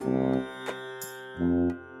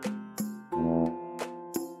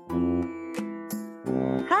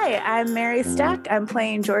Hi, I'm Mary Stack. I'm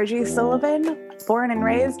playing Georgie Sullivan, born and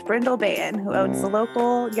raised Brindle Bayan, who owns the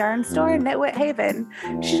local yarn store, Knitwit Haven.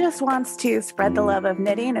 She just wants to spread the love of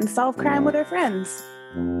knitting and solve crime with her friends.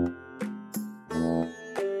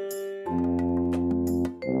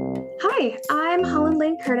 Hi, I'm Holland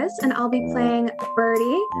Lane Curtis, and I'll be playing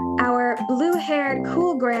Birdie, our blue-haired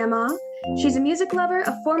cool grandma. She's a music lover,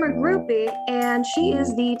 a former groupie, and she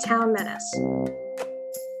is the town menace.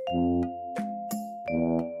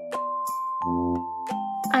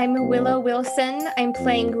 I'm Willow Wilson. I'm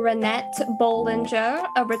playing Renette Bollinger,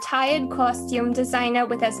 a retired costume designer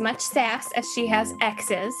with as much sass as she has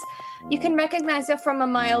exes. You can recognize her from a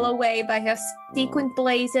mile away by her sequined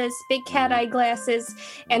blazers, big cat eye glasses,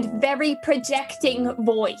 and very projecting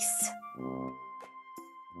voice.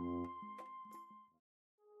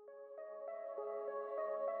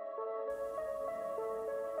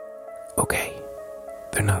 Okay,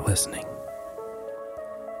 they're not listening.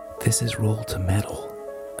 This is Roll to Metal,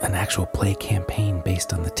 an actual play campaign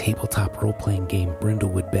based on the tabletop role-playing game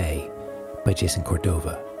Brindlewood Bay by Jason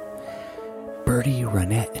Cordova. Birdie,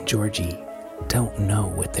 Ronette, and Georgie don't know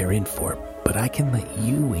what they're in for, but I can let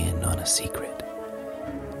you in on a secret.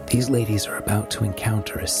 These ladies are about to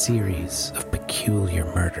encounter a series of peculiar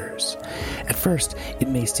murders. At first, it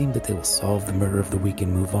may seem that they will solve the murder of the week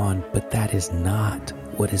and move on, but that is not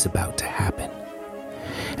what is about to happen.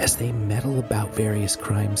 As they meddle about various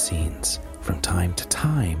crime scenes, from time to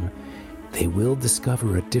time, they will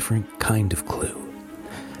discover a different kind of clue.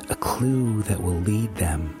 A clue that will lead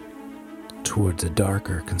them towards a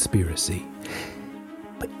darker conspiracy.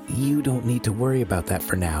 But you don't need to worry about that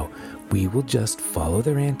for now. We will just follow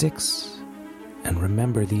their antics and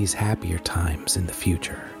remember these happier times in the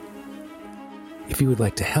future. If you would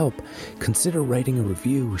like to help, consider writing a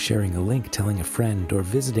review, sharing a link, telling a friend, or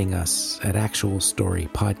visiting us at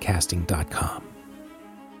actualstorypodcasting.com.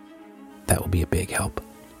 That will be a big help.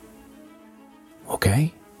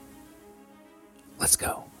 Okay? Let's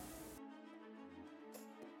go.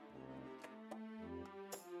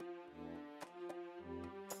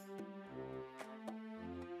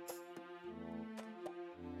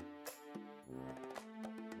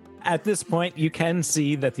 At this point, you can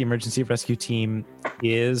see that the emergency rescue team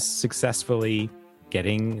is successfully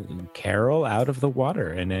getting Carol out of the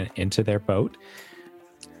water and into their boat.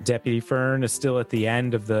 Deputy Fern is still at the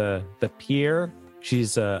end of the pier.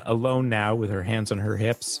 She's alone now with her hands on her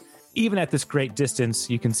hips. Even at this great distance,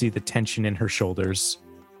 you can see the tension in her shoulders.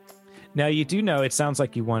 Now, you do know it sounds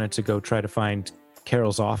like you wanted to go try to find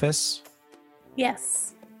Carol's office.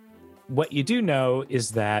 Yes. What you do know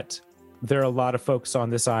is that there are a lot of folks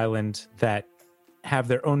on this island that have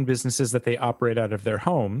their own businesses that they operate out of their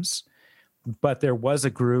homes. But there was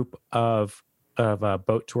a group of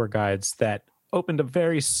boat tour guides that opened a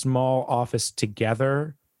very small office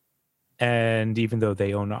together. And even though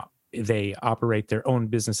they operate their own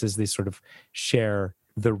businesses, they sort of share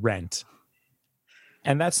the rent.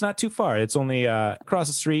 And that's not too far. It's only across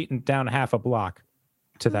the street and down half a block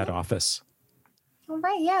to that office. All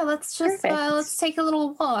right, yeah, let's take a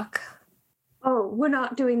little walk. Oh, we're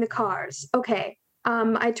not doing the cars. Okay.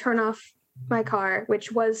 I turn off my car,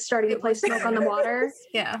 which was starting to play Smoke on the Water.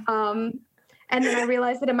 Yeah. And then I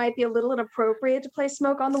realized that it might be a little inappropriate to play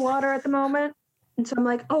Smoke on the Water at the moment. And so I'm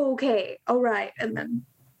like, oh, okay. All right. And then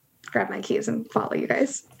grab my keys and follow you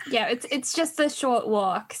guys. Yeah, it's just a short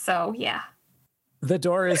walk, so yeah. The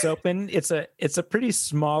door is open. It's a pretty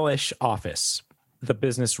smallish office. The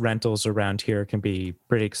business rentals around here can be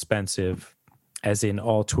pretty expensive, as in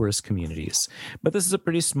all tourist communities. But this is a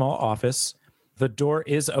pretty small office. The door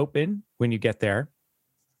is open when you get there.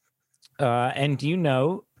 And you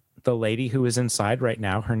know the lady who is inside right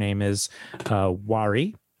now, her name is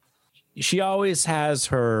Wari. She always has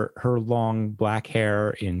her long black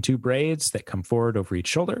hair in two braids that come forward over each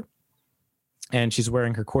shoulder. And she's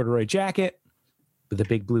wearing her corduroy jacket with a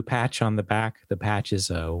big blue patch on the back. The patch is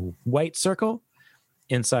a white circle.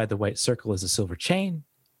 Inside the white circle is a silver chain.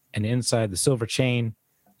 And inside the silver chain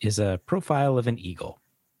is a profile of an eagle.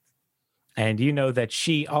 And you know that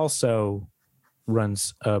she also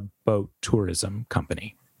runs a boat tourism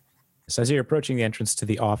company. So as you're approaching the entrance to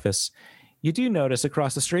the office, you do notice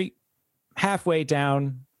across the street, halfway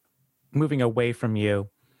down, moving away from you,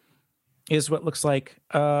 is what looks like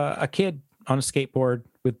a kid on a skateboard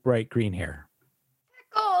with bright green hair.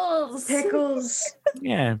 Pickles.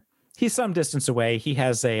 Yeah. He's some distance away. He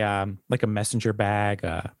has a messenger bag,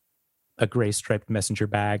 a gray striped messenger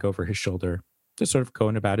bag over his shoulder, just sort of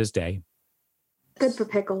going about his day. Good for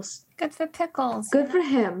Pickles. Good for Pickles. Good for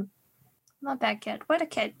him. Not that kid. What a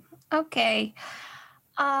kid. Okay.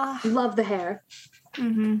 Love the hair.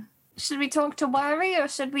 Mm-hmm. Should we talk to Wari or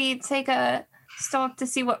should we take a stop to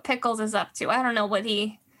see what Pickles is up to? I don't know what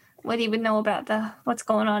he would know about what's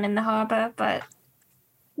going on in the harbor, but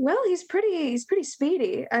Well, he's pretty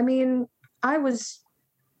speedy. I mean, I was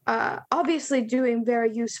obviously doing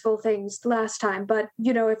very useful things last time, but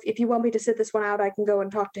if you want me to sit this one out, I can go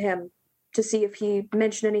and talk to him to see if he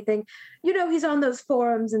mentioned anything. He's on those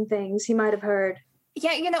forums and things. He might have heard.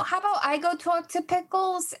 yeah, how about I go talk to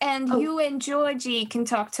Pickles and you and Georgie can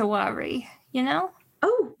talk to Wari,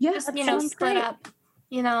 Oh, yes, Just, sounds split great. up,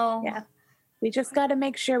 Yeah. We just got to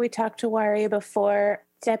make sure we talk to Wari before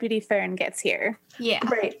Deputy Fern gets here. Yeah.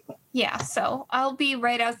 Great. Yeah, so I'll be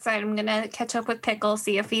right outside. I'm gonna catch up with Pickles,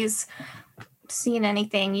 see if he's seen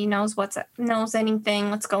anything. He knows anything,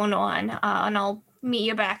 what's going on, and I'll meet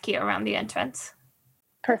you back here around the entrance.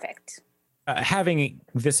 Perfect. Having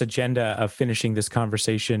this agenda of finishing this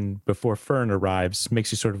conversation before Fern arrives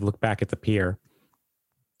makes you sort of look back at the pier.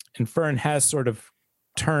 And Fern has sort of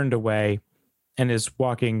turned away and is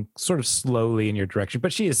walking sort of slowly in your direction,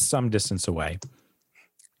 but she is some distance away.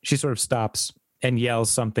 She sort of stops and yells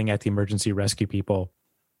something at the emergency rescue people,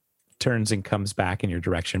 turns and comes back in your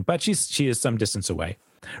direction, but she is some distance away.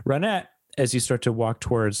 Ronette, as you start to walk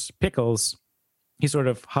towards Pickles, he sort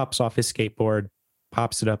of hops off his skateboard,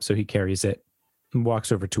 pops it up so he carries it, and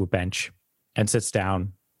walks over to a bench and sits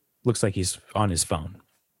down. Looks like he's on his phone.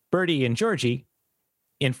 Birdie and Georgie,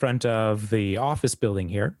 in front of the office building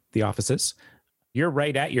here, the offices, you're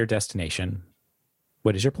right at your destination.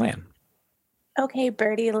 What is your plan? Okay,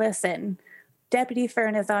 Birdie, listen. Deputy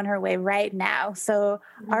Fern is on her way right now. So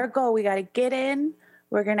our goal, we got to get in.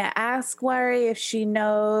 We're going to ask Wari if she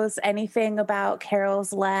knows anything about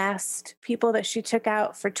Carol's last people that she took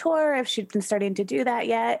out for tour, if she'd been starting to do that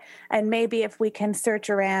yet, and maybe if we can search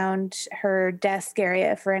around her desk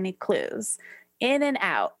area for any clues. In and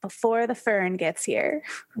out before the Fern gets here.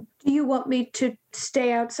 Do you want me to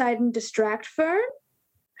stay outside and distract Fern?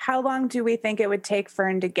 How long do we think it would take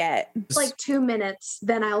Fern to get? Like 2 minutes,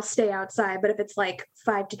 then I'll stay outside. But if it's like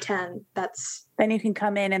 5 to 10, that's... Then you can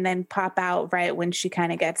come in and then pop out right when she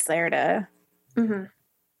kind of gets there to... Mm-hmm.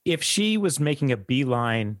 If she was making a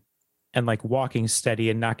beeline and like walking steady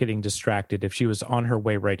and not getting distracted, if she was on her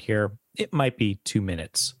way right here, it might be 2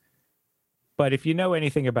 minutes. But if you know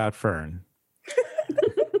anything about Fern,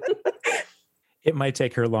 it might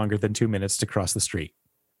take her longer than 2 minutes to cross the street.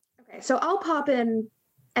 Okay, so I'll pop in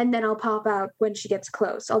and then I'll pop out when she gets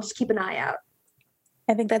close. I'll just keep an eye out.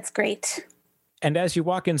 I think that's great. And as you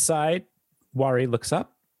walk inside, Wari looks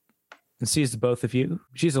up and sees the both of you.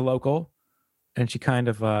 She's a local, and she kind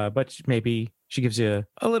of, but maybe she gives you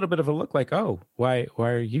a little bit of a look like, oh, why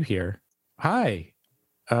are you here? Hi.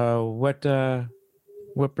 What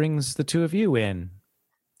brings the two of you in?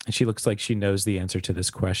 And she looks like she knows the answer to this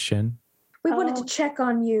question. We wanted to check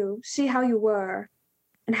on you, see how you were,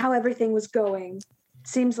 and how everything was going.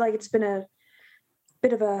 Seems like it's been a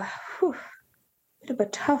bit of a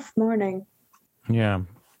tough morning. Yeah.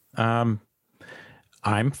 I'm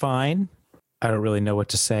fine. I don't really know what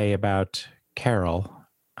to say about Carol.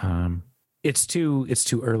 It's too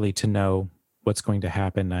early to know what's going to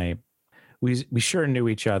happen. We sure knew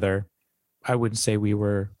each other. I wouldn't say we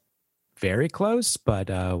were very close, but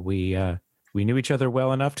we knew each other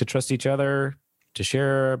well enough to trust each other to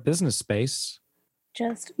share a business space.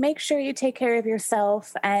 Just make sure you take care of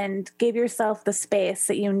yourself and give yourself the space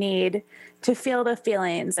that you need to feel the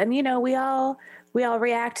feelings. And we all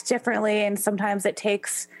react differently, and sometimes it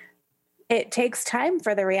takes time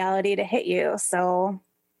for the reality to hit you. So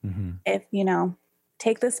if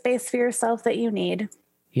take the space for yourself that you need.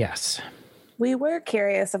 Yes. We were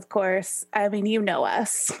curious, of course. I mean, you know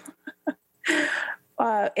us.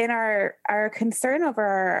 In our concern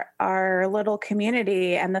over our little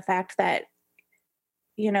community and the fact that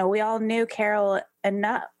we all knew Carol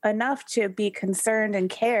enough to be concerned and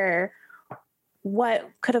care what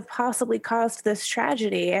could have possibly caused this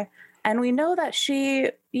tragedy. And we know that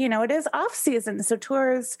she, it is off season. So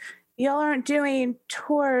tours, y'all aren't doing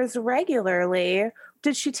tours regularly.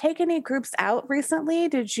 Did she take any groups out recently?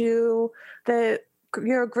 Did your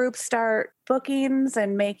group start bookings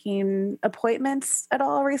and making appointments at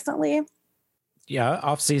all recently? Yeah,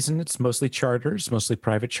 off season, it's mostly charters, mostly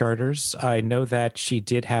private charters. I know that she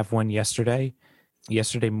did have one yesterday.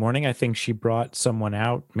 Yesterday morning, I think she brought someone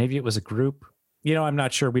out. Maybe it was a group. I'm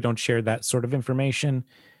not sure. We don't share that sort of information,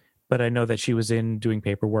 but I know that she was in doing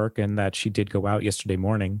paperwork and that she did go out yesterday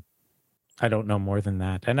morning. I don't know more than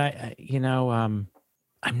that. And I'm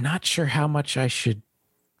not sure how much I should.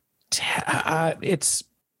 I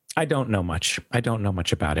don't know much. I don't know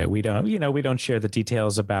much about it. We don't share the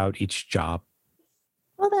details about each job.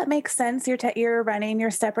 Well, that makes sense. You're running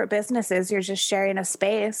your separate businesses. You're just sharing a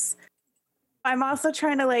space. I'm also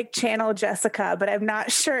trying to like channel Jessica, but I'm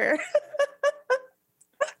not sure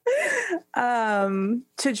to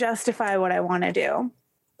justify what I want to do.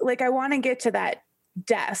 Like, I want to get to that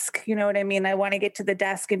desk. You know what I mean? I want to get to the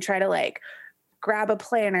desk and try to like grab a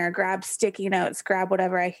planner, grab sticky notes, grab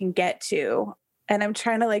whatever I can get to. And I'm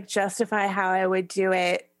trying to like justify how I would do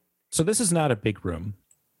it. So this is not a big room.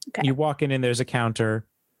 Okay. You walk in and there's a counter,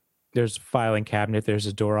 there's a filing cabinet, there's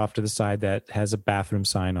a door off to the side that has a bathroom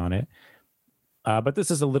sign on it. But this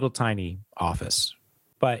is a little tiny office.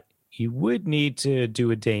 But you would need to do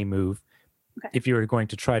a day move if you were going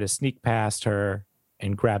to try to sneak past her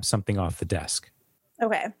and grab something off the desk.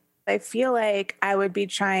 Okay. I feel like I would be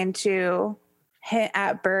trying to hint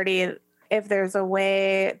at Birdie if there's a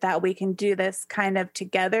way that we can do this kind of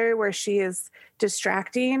together where she is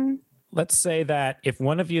distracting. Let's say that if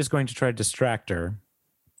one of you is going to try to distract her,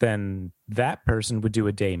 then that person would do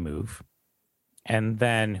a day move. And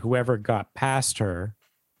then whoever got past her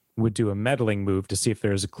would do a meddling move to see if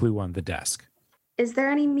there's a clue on the desk. Is there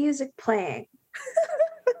any music playing?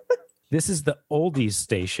 This is the oldies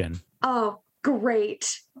station. Oh,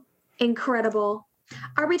 great. Incredible.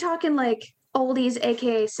 Are we talking like oldies,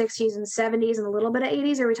 aka 60s and 70s and a little bit of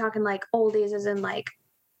 80s? Or are we talking like oldies as in like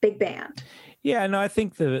big band? Yeah, no, I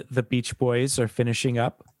think the Beach Boys are finishing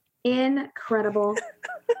up. Incredible.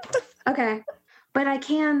 Okay. But I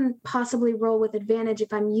can possibly roll with advantage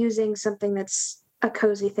if I'm using something that's a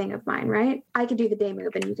cozy thing of mine, right? I could do the day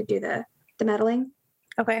move and you could do the meddling.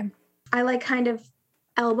 Okay. I like kind of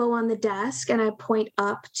elbow on the desk and I point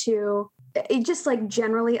up to it, just like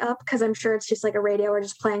generally up, because I'm sure it's just like a radio or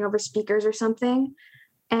just playing over speakers or something.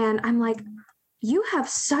 And I'm like, you have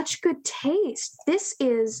such good taste. This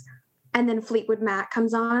is, and then Fleetwood Mac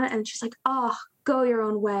comes on and she's like, oh, go your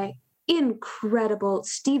own way. Incredible.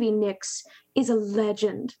 Stevie Nicks is a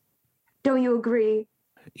legend. Don't you agree?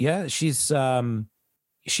 Yeah, she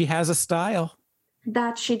has a style.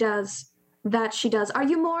 That she does. That she does. Are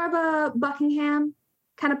you more of a Buckingham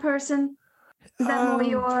kind of person? Is that more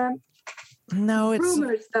your No, it's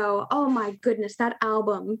Rumors though? Oh my goodness, that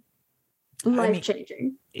album, life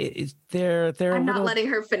changing. They're I'm not letting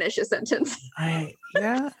her finish a sentence.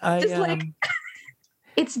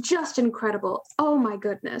 It's just incredible. Oh my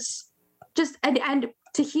goodness. Just and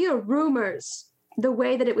to hear Rumors, the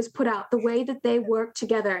way that it was put out, the way that they worked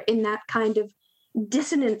together in that kind of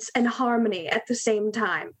dissonance and harmony at the same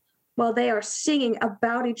time, while they are singing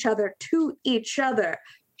about each other to each other,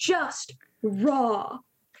 just raw,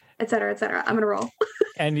 et cetera, et cetera. I'm gonna roll.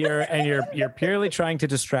 and you're purely trying to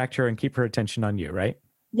distract her and keep her attention on you, right?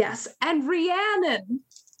 Yes, and Rhiannon.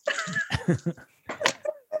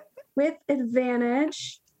 With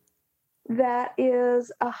advantage, that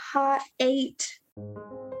is a hot 8.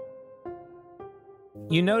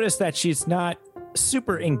 You notice that she's not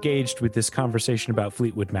super engaged with this conversation about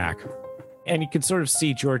Fleetwood Mac. And you can sort of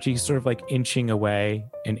see Georgie sort of like inching away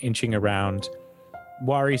and inching around.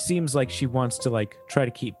 Wari seems like she wants to like try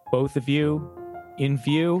to keep both of you in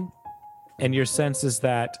view. And your sense is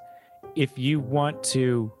that if you want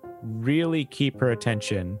to really keep her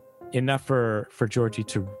attention, enough for Georgie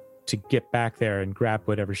to get back there and grab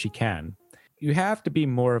whatever she can, you have to be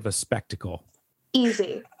more of a spectacle.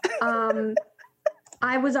 Easy.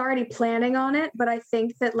 I was already planning on it, but I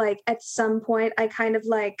think that like at some point I kind of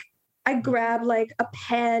like, I grab like a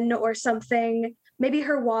pen or something, maybe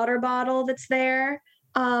her water bottle that's there,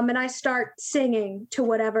 and I start singing to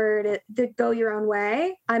whatever the Go Your Own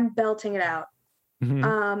Way. I'm belting it out. Mm-hmm.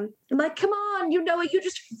 I'm like, come on, you know it, you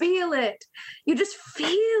just feel it. You just feel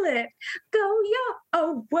it. Go your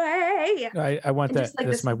own way. I want And that. just, like,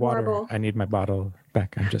 This is this my water. warble. I need my bottle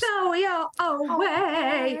back. I'm just. Go your own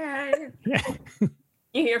way.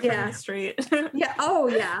 You hear from Yeah. the street. Yeah. Oh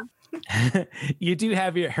yeah. You do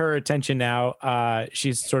have her attention now.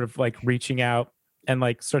 She's sort of like reaching out and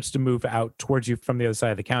like starts to move out towards you from the other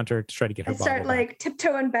side of the counter to try to get her I start bottle like back.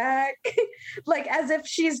 tiptoeing back, like as if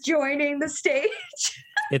she's joining the stage.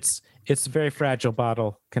 It's a very fragile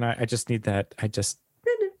bottle. I just need that.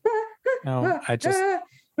 No, I just.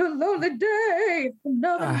 A lonely day,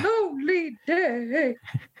 another lonely day.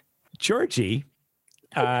 Georgie,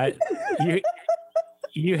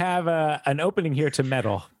 you have an opening here to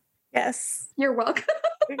meddle. Yes. You're welcome.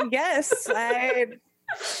 Yes.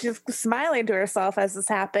 She's smiling to herself as this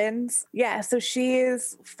happens. Yeah. So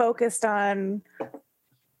she's focused on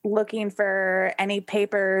looking for any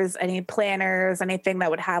papers, any planners, anything that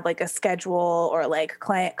would have like a schedule or like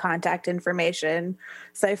client contact information.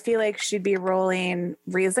 So I feel like she'd be rolling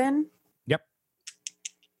reason. Yep.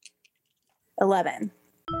 11.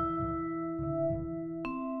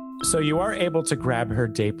 So you are able to grab her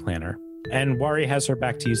day planner, and Wari has her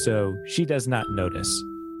back to you, so she does not notice.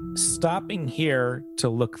 Stopping here to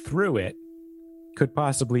look through it could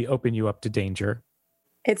possibly open you up to danger.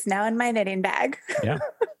 It's now in my knitting bag. Yeah.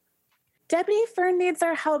 Deputy Fern needs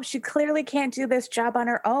our help. She clearly can't do this job on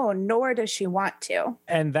her own, nor does she want to.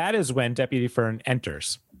 And that is when Deputy Fern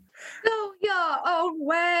enters. Go your own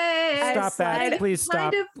way. Stop that. Please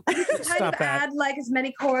stop. You can kind Stop of that. add like as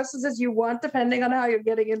many choruses as you want, depending on how you're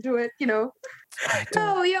getting into it, you know.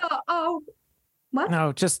 Go your own. What?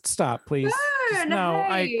 No, just stop, please. Fern, No,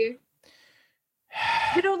 hey.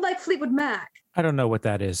 You don't like Fleetwood Mac. I don't know what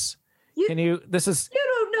that is. You- Can you, this is, You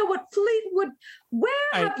don't know what Fleetwood. Where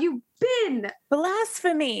have you been,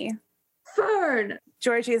 Blasphemy. Fern?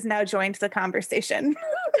 Georgie has now joined the conversation.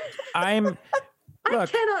 I'm, I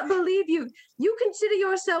Look. cannot believe you. You consider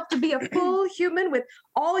yourself to be a full human with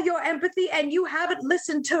all your empathy, and you haven't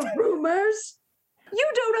listened to rumors?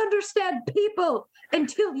 You don't understand people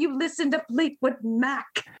until you listen to Fleetwood Mac.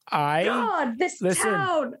 God, this listen,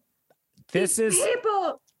 town. this these is,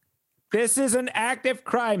 people. this is an active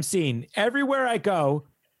crime scene. Everywhere I go,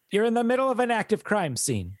 you're in the middle of an active crime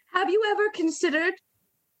scene. Have you ever considered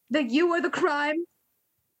that you are the crime,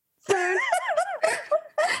 Fern?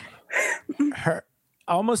 Her,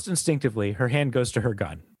 almost instinctively, her hand goes to her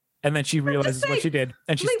gun. And then she realizes what she did,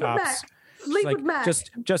 and she Fleetwood stops. Mac. She's Fleetwood like, Mac.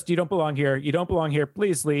 just, you don't belong here. You don't belong here.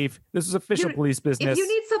 Please leave. This is official You- police business. If you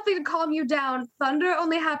need something to calm you down, thunder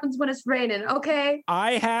only happens when it's raining, okay?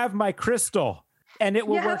 I have my crystal, and it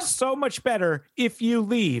will You work have- so much better if you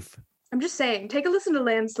leave. I'm just saying, take a listen to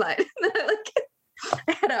Landslide. Like,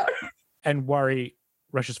 head out. And Wari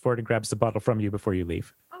rushes forward and grabs the bottle from you before you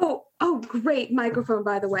leave. Oh, great microphone,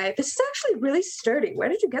 by the way. This is actually really sturdy. Where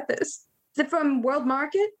did you get this? Is it from World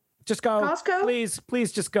Market? Just go. Costco?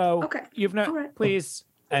 Please just go. Okay. You've not, All right. please.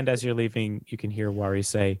 And as you're leaving, you can hear Wari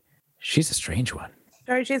say, she's a strange one.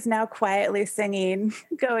 Georgie's now quietly singing,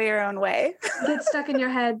 Go Your Own Way. Get stuck in your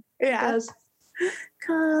head. Yeah. Does.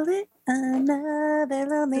 Call it another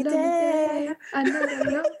lonely day. Another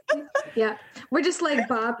lonely- Yeah. We're just like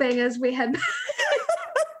bopping as we head.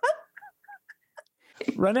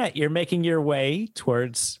 Ronette, you're making your way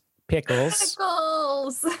towards Pickles.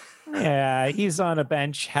 Pickles. Yeah, he's on a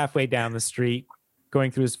bench halfway down the street, going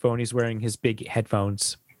through his phone. He's wearing his big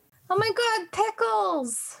headphones. Oh my God,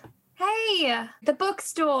 Pickles. Hey, the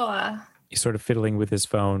bookstore. He's sort of fiddling with his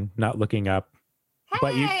phone, not looking up. Hey.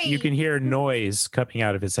 But you can hear noise coming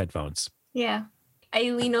out of his headphones. Yeah. I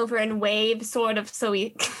lean over and wave, sort of, so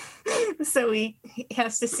he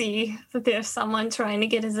has to see that there's someone trying to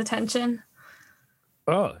get his attention.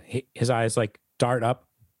 Oh, his eyes like dart up,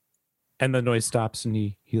 and the noise stops, and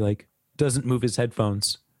he like doesn't move his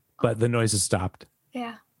headphones, but the noise has stopped.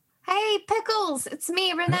 Yeah. Hey, Pickles, it's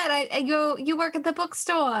me, Renette. You work at the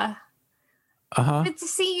bookstore. Uh-huh. Good to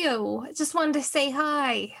see you. I just wanted to say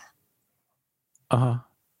hi. Uh-huh.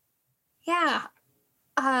 Yeah.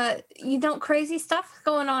 Crazy stuff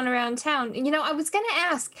going on around town. I was gonna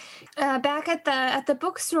ask, back at the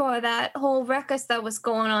bookstore, that whole ruckus that was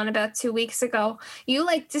going on about 2 weeks ago, you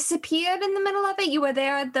like disappeared in the middle of it. You were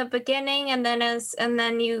there at the beginning, and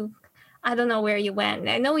then you, I don't know where you went.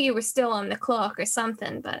 I know you were still on the clock or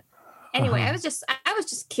something, but anyway, I was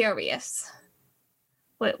just curious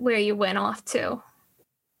where you went off to.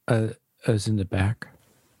 I was in the back.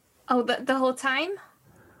 Oh, the whole time?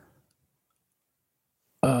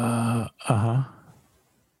 Uh-huh.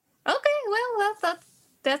 Okay, well,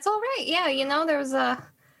 that's all right. Yeah, there was a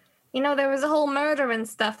whole murder and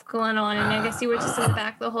stuff going on, and I guess you were just in the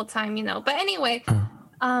back the whole time, But anyway,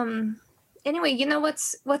 you know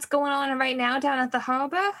what's going on right now down at the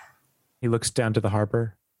harbor? He looks down to the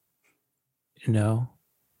harbor. No.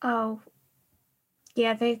 Oh,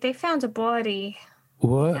 yeah, they found a body.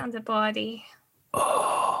 What? Found a body.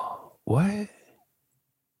 Oh, what?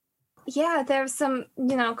 Yeah, there's some,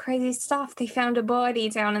 crazy stuff. They found a body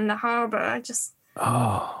down in the harbor.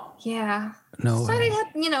 Oh. Yeah. No So way.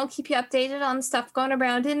 to keep you updated on stuff going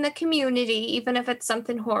around in the community, even if it's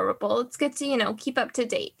something horrible. It's good to, keep up to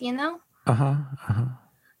date, Uh-huh. Uh-huh.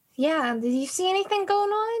 Yeah. Did you see anything going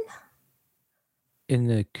on? In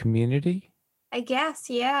the community? I guess,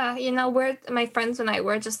 yeah. My friends and I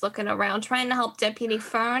were just looking around, trying to help Deputy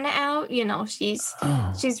Fern out. She's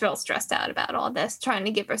real stressed out about all this, trying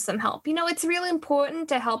to give her some help. It's really important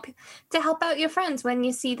to help out your friends when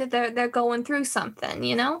you see that they're going through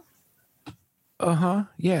something, Uh-huh.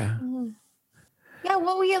 Yeah. Yeah,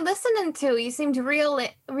 what were you listening to? You seemed real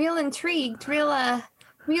intrigued,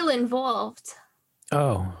 real involved.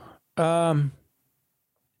 Oh.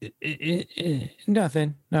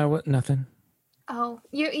 Nothing. No, what? Nothing. Oh,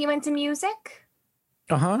 you into music?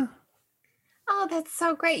 Uh-huh. Oh, that's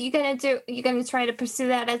so great. You're gonna try to pursue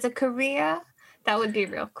that as a career? That would be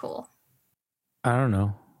real cool. I don't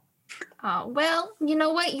know. Oh, well, you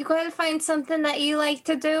know what? You gotta find something that you like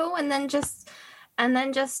to do and then just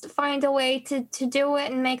find a way to do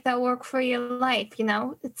it and make that work for your life, you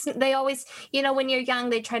know? They always, you know, when you're young,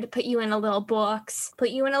 they try to put you in a little box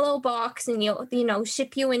and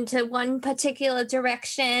ship you into one particular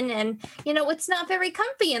direction, and you know, it's not very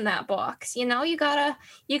comfy in that box. You know, you gotta,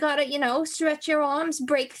 stretch your arms,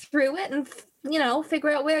 break through it, and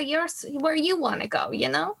figure out where you want to go, you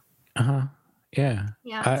know? Uh-huh. Yeah.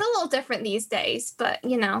 Yeah, it's a little different these days, but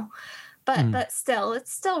you know, but still,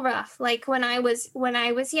 it's still rough. Like when I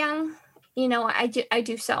was young, you know, I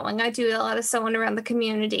do sewing. I do a lot of sewing around the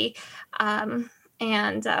community, and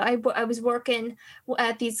I was working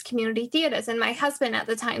at these community theaters. And my husband at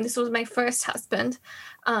the time, this was my first husband,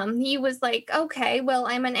 he was like, okay, well,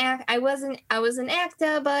 I was an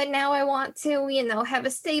actor, but now I want to, you know, have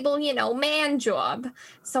a stable, you know, man job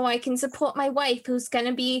so I can support my wife who's going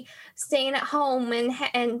to be staying at home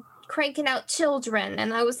and cranking out children.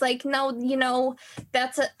 And I was like, no, you know,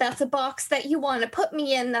 that's a box that you want to put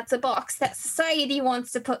me in. That's a box that society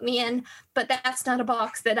wants to put me in, but that's not a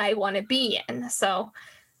box that I want to be in. So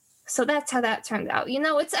that's how that turned out. You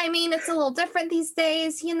know, it's a little different these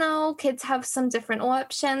days, you know, kids have some different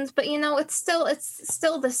options, but you know, it's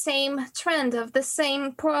still the same trend of the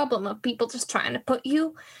same problem of people just trying to put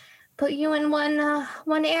you in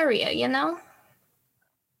one area, you know?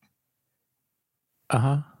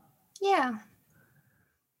 Uh-huh. Yeah.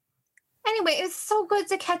 Anyway, it's so good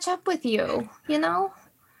to catch up with you, you know?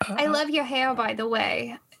 I love your hair, by the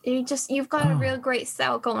way. You've got a real great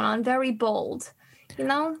style going on, very bold, you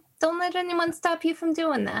know? Don't let anyone stop you from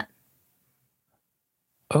doing that.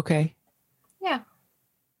 Okay. Yeah.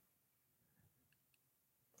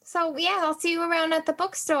 So, yeah, I'll see you around at the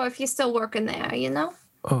bookstore if you're still working there, you know?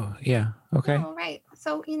 Oh, yeah. Okay. All right.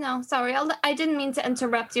 So, you know, sorry, I didn't mean to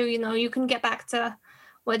interrupt you. You know, you can get back to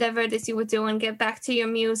whatever it is you were doing, get back to your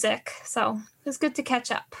music. So it was good to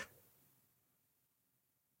catch up.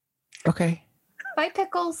 Okay. Bye,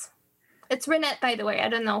 Pickles. It's Renette, by the way. I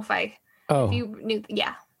don't know if you knew.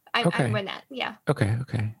 Yeah, I'm Renette. Yeah. Okay.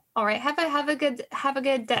 All right. Have a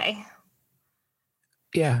good day.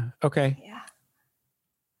 Yeah. Okay. Yeah.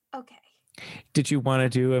 Okay. Did you want to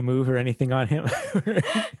do a move or anything on him?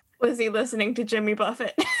 Was he listening to Jimmy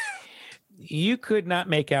Buffett? You could not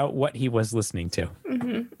make out what he was listening to.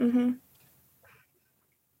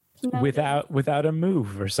 No. Without a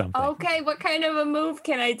move or something. Okay, what kind of a move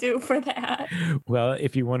can I do for that? Well,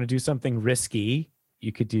 if you want to do something risky,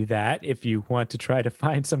 you could do that. If you want to try to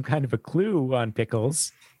find some kind of a clue on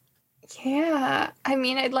Pickles. Yeah, I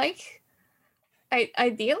mean,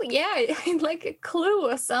 ideally, I'd like a clue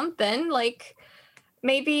or something. Like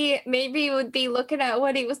maybe it would be looking at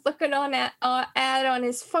what he was looking at on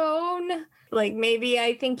his phone. Like maybe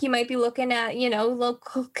I think he might be looking at, you know,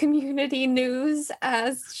 local community news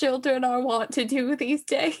as children are wont to do these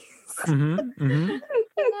days. You know,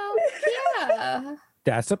 yeah.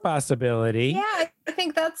 That's a possibility. Yeah, I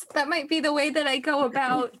think that might be the way that I go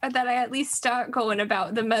about, or that I at least start going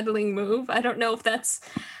about the meddling move. I don't know if that's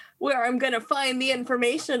where I'm going to find the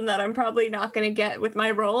information that I'm probably not going to get with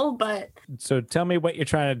my role, but... So tell me what you're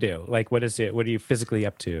trying to do. Like, what is it? What are you physically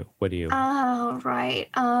up to? What do you... Oh, right.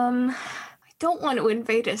 I don't want to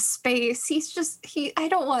invade his space. I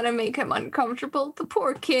don't want to make him uncomfortable, the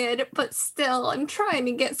poor kid, but still, I'm trying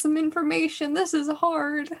to get some information. This is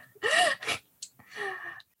hard.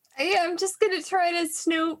 I'm just going to try to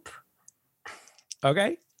snoop.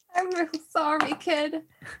 Okay. I'm real sorry, kid.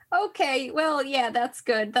 Okay, well, yeah, that's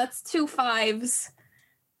good. That's 2 5s.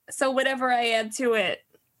 So whatever I add to it,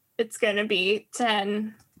 it's going to be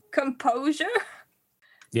 10. Composure?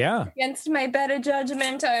 Yeah. Against my better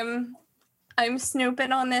judgment, I'm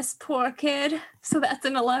snooping on this poor kid. So that's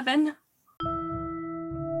an 11.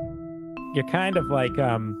 You're kind of like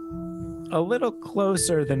a little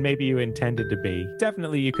closer than maybe you intended to be.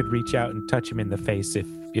 Definitely you could reach out and touch him in the face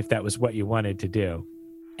if that was what you wanted to do.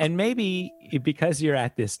 And maybe because you're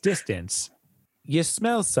at this distance, you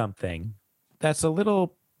smell something that's a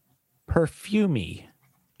little perfumey.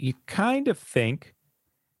 You kind of think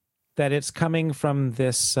that it's coming from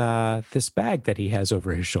this bag that he has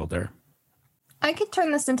over his shoulder. I could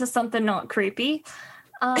turn this into something not creepy.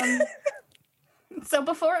 So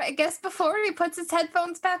before he puts his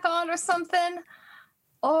headphones back on or something,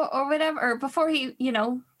 or whatever, or before he, you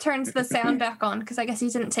know, turns the sound back on, because I guess he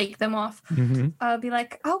didn't take them off. I'll be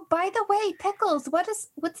like, oh, by the way, Pickles,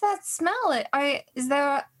 what's that smell? Is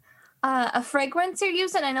there a fragrance you're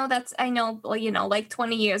using? I know, well, like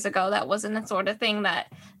 20 years ago, that wasn't the sort of thing that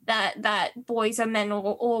boys or men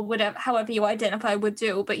or whatever, however you identify, would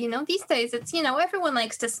do. But, these days it's, everyone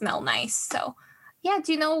likes to smell nice. So, yeah,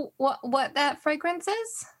 do you know what that fragrance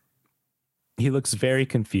is? He looks very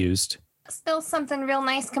confused. Still something real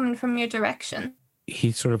nice coming from your direction.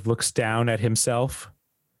 He sort of looks down at himself,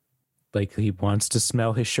 like he wants to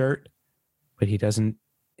smell his shirt, but he doesn't.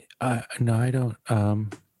 No, I don't. No,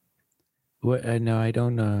 I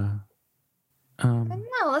don't. No,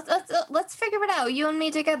 let's figure it out. You and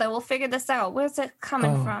me together. We'll figure this out. Where's it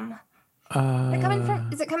coming from?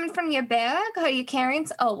 Is it coming from your bag? Are you carrying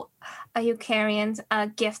a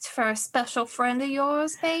gift for a special friend of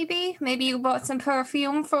yours, maybe? Maybe you bought some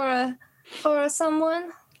perfume for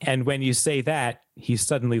someone? And when you say that, he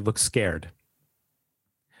suddenly looks scared.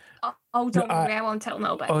 Don't worry, I won't tell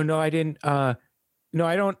nobody. Oh, no, I didn't. No,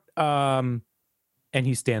 I don't. And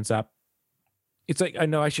he stands up. It's like,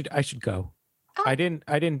 no, I should go. Oh. I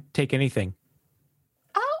didn't take anything.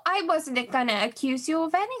 Oh, I wasn't gonna accuse you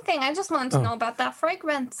of anything. I just wanted to know about that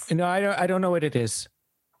fragrance. No, I don't know what it is.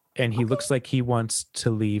 And he looks like he wants to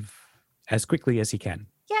leave as quickly as he can.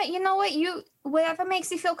 Yeah, you know what? Whatever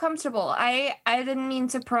makes you feel comfortable. I didn't mean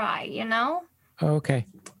to pry, Oh, okay.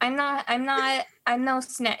 I'm no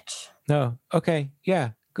snitch. No. Okay.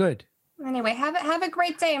 Yeah. Good. Anyway, have a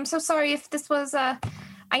great day. I'm so sorry if this was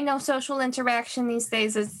I know social interaction these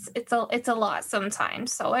days it's a lot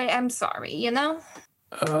sometimes. So I'm sorry,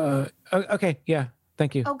 Okay. Yeah.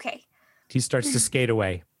 Thank you. Okay. He starts to skate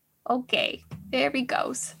away. Okay. There he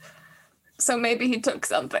goes. So maybe he took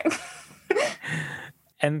something.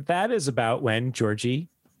 And that is about when Georgie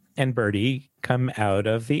and Birdie come out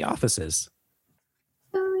of the offices.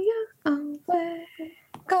 Go your own way.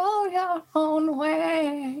 Go your own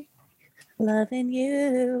way. Loving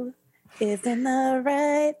you isn't the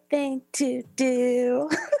right thing to do.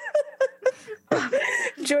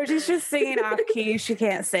 Georgie's just singing off key. She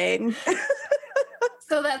can't sing.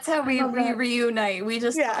 So that's how we reunite. We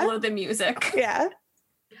just follow the music. Yeah.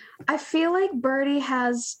 I feel like Birdie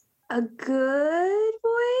has a good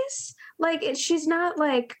voice. Like, she's not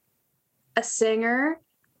like a singer,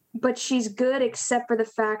 but she's good except for the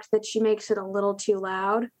fact that she makes it a little too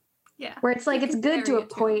loud. Yeah. Where it's like, it's good to a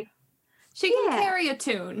point. She can carry a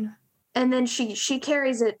tune. And then she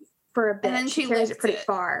carries it for a bit. And then she carries it pretty it.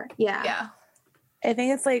 far. Yeah. Yeah. I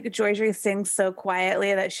think it's like Georgie sings so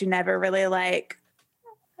quietly that she never really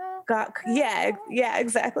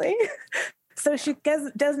exactly. So she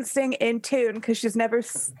doesn't sing in tune because she's never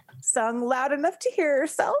sung loud enough to hear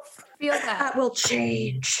herself. Feel that. That will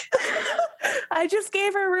change. I just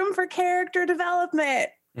gave her room for character development.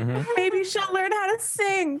 Mm-hmm. Maybe she'll learn how to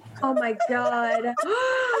sing. Oh my God.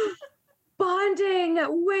 Bonding.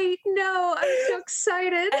 Wait, no, I'm so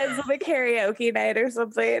excited. As the karaoke night or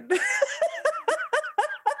something.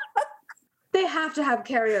 They have to have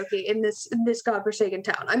karaoke in this godforsaken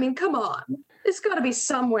town. I mean, come on. It's got to be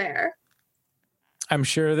somewhere. I'm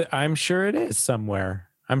sure it is somewhere.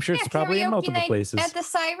 I'm sure it's probably in multiple places. At the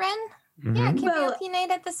Siren? Mm-hmm. Yeah, karaoke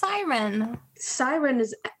night at the Siren. Siren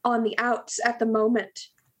is on the outs at the moment.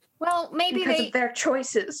 Well, maybe because of their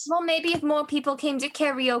choices. Well, maybe if more people came to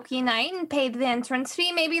karaoke night and paid the entrance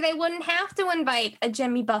fee, maybe they wouldn't have to invite a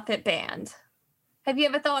Jimmy Buffett band. Have you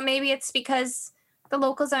ever thought maybe it's because the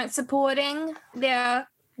locals aren't supporting their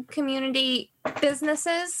community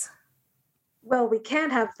businesses? Well, we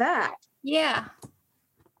can't have that. Yeah.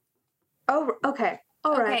 Oh, okay.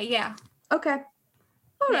 All right. Okay, yeah. Okay.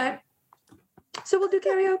 All right. So we'll do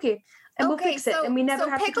karaoke. And we'll fix it. And we never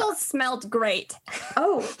have Pickles smelled great.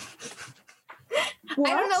 Oh.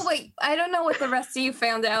 What? I don't know what the rest of you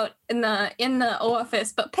found out in the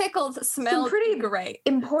office, but Pickles smelled pretty great.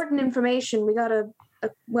 Important information. We got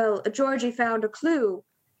Georgie found a clue,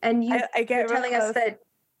 and you're telling us that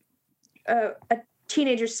a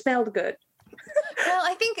teenager smelled good. Well,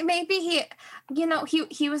 I think maybe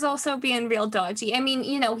he was also being real dodgy. I mean,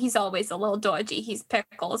 he's always a little dodgy. He's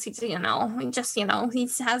Pickles. He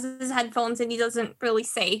has his headphones and he doesn't really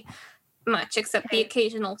say much except the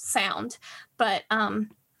occasional sound. But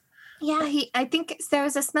I think there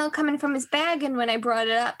was a smell coming from his bag, and when I brought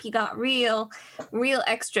it up, he got real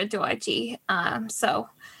extra dodgy. And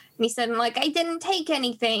he said, like, I didn't take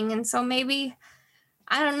anything, and so maybe.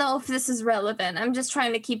 I don't know if this is relevant. I'm just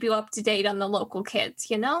trying to keep you up to date on the local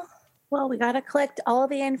kids, Well, we got to collect all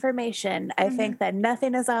the information. I think that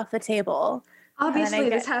nothing is off the table. Obviously,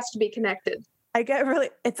 this has to be connected. It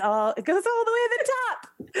goes all the way to the top.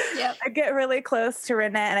 Yep. I get really close to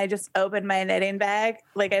Renette and I just open my knitting bag.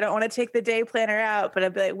 Like, I don't want to take the day planner out, but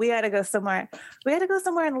I'd be like, we got to go somewhere. We got to go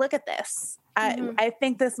somewhere and look at this. I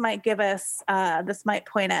think this might give us, this might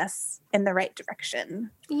point us in the right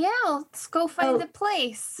direction. Yeah, let's go find a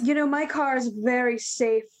place. You know, my car is a very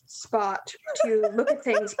safe spot to look at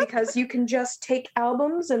things because you can just take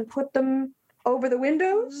albums and put them over the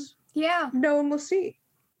windows. Yeah. No one will see.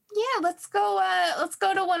 Yeah, let's go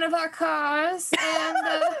to one of our cars and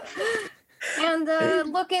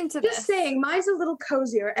look into this. Just saying, mine's a little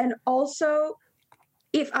cozier. And also,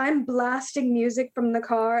 if I'm blasting music from the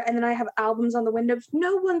car and then I have albums on the windows,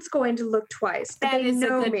 no one's going to look twice. That They is a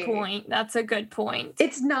know good me. point. That's a good point.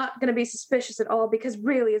 It's not going to be suspicious at all because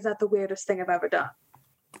really, is that the weirdest thing I've ever done?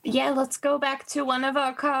 Yeah, let's go back to one of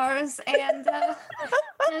our cars and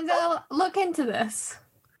look into this.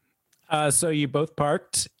 So you both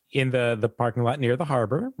parked in the parking lot near the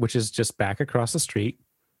harbor, which is just back across the street.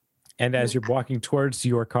 And as you're walking towards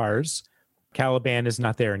your cars, Caliban is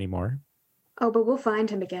not there anymore. Oh, but we'll find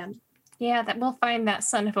him again. Yeah, that we'll find that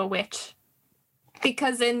son of a witch.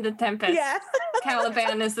 Because in the Tempest, Yeah.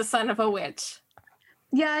 Caliban is the son of a witch.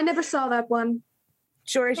 Yeah, I never saw that one.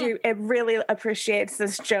 Georgie, it really appreciates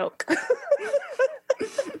this joke.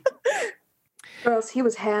 Girls, he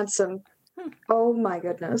was handsome. Oh my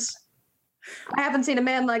goodness. I haven't seen a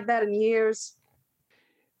man like that in years.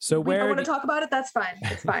 So We don't where want to talk about it? That's fine.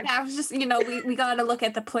 It's fine. I was just, we got to look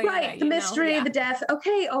at the plan. Right, the mystery, the death.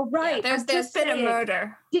 Okay, all right. There's I'm been just a saying.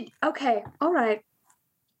 murder. Okay, all right.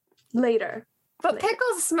 Later. But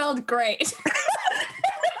pickles smelled great.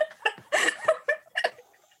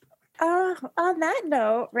 On that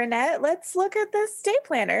note, Renette, let's look at this day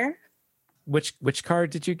planner. which car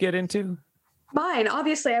did you get into? Mine,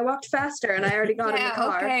 obviously, I walked faster and I already got in the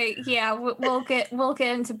car. Okay, yeah, we'll get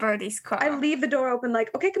into Birdie's car. I leave the door open like,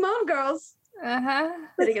 okay, come on, girls.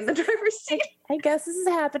 Sitting in the driver's seat. I guess this is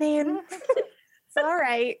happening. It's all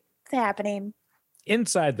right. It's happening.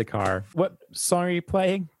 Inside the car, what song are you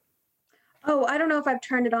playing? Oh, I don't know if I've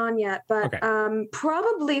turned it on yet, but Okay.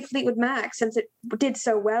 Probably Fleetwood Mac since it did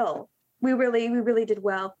so well. We really did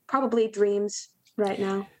well. Probably Dreams right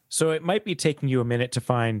now. So it might be taking you a minute to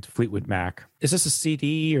find Fleetwood Mac. Is this a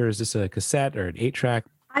CD or is this a cassette or an 8-track?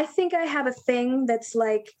 I think I have a thing that's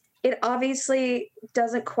like, it obviously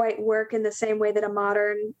doesn't quite work in the same way that a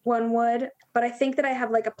modern one would, but I think that I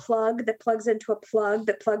have like a plug that plugs into a plug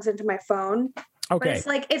that plugs into my phone. But Okay.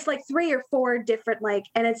 it's like 3 or 4 different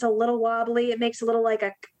and it's a little wobbly. It makes a little like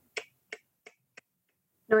a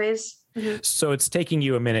noise. So it's taking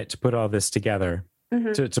you a minute to put all this together,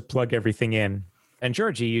 Mhm. to plug everything in. And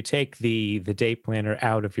Georgie, you take the day planner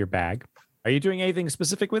out of your bag. Are you doing anything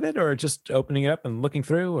specific with it or just opening it up and looking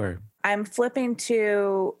through or? I'm flipping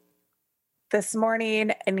to this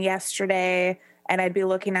morning and yesterday, and I'd be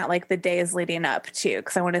looking at like the days leading up to,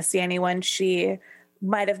 because I want to see anyone she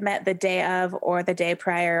might have met the day of or the day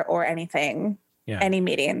prior or anything, any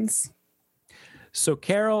meetings. So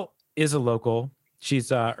Carol is a local.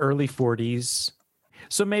 She's early 40s.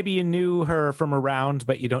 So maybe you knew her from around,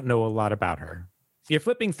 but you don't know a lot about her. You're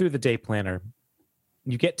flipping through the day planner.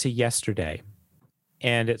 You get to yesterday,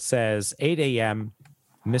 and it says 8 a.m.,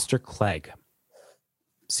 Mr. Clegg.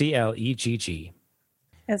 Clegg.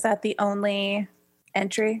 Is that the only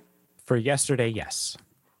entry? For yesterday, yes.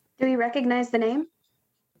 Do we recognize the name?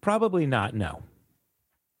 Probably not, no.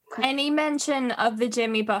 Any mention of the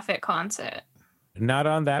Jimmy Buffett concert? Not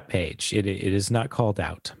on that page. It is not called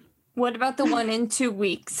out. What about the one in 2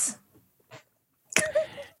 weeks?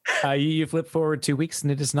 You flip forward 2 weeks,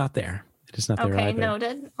 and it is not there. It is not there Okay, either.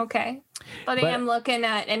 noted. Okay. But I am looking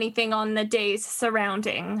at anything on the days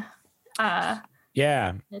surrounding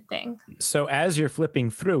Yeah. the thing. So as you're flipping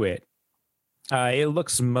through it, it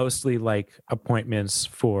looks mostly like appointments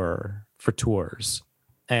for tours.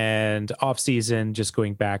 And off season, just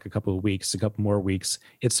going back a couple more weeks,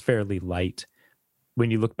 it's fairly light. When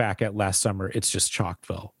you look back at last summer, it's just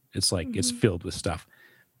chockfull. It's like it's filled with stuff.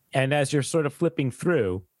 And as you're sort of flipping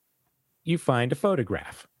through, you find a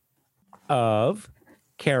photograph of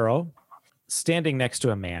Carol standing next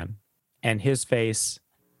to a man, and his face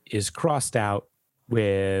is crossed out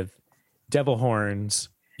with devil horns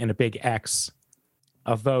and a big X,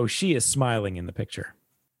 although she is smiling in the picture.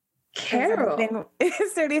 Carol.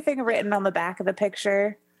 Is there anything written on the back of the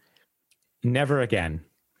picture? Never again.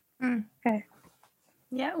 Okay.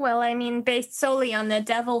 Yeah, well, I mean, based solely on the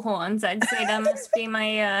devil horns, I'd say that must be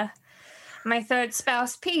my my third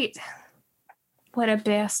spouse, Pete. What a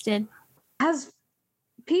bastard. Has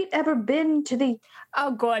Pete ever been to the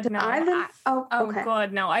Oh, God, no. island? Oh, Okay.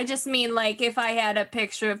 God, no. I just mean, like, if I had a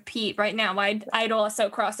picture of Pete right now, I'd also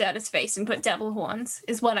cross out his face and put devil horns,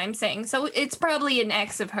 is what I'm saying. So it's probably an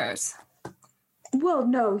ex of hers. Well,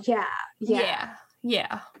 no, yeah.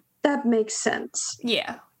 Yeah. That makes sense.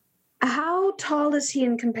 Yeah. How tall is he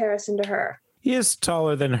in comparison to her? He is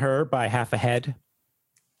taller than her by half a head.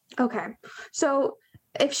 Okay. So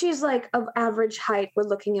if she's like of average height, we're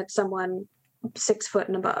looking at someone 6 foot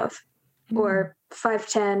and above, or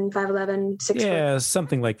 5'10", 5'11", 6 foot. Yeah,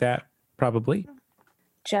 something like that, probably.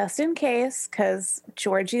 Just in case, because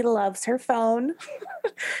Georgie loves her phone.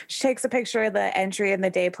 She takes a picture of the entry in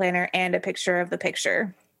the day planner and a picture of the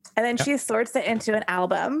picture. And then she sorts it into an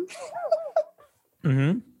album.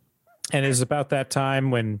 Mm-hmm. And it is about that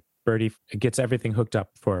time when Birdie gets everything hooked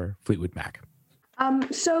up for Fleetwood Mac.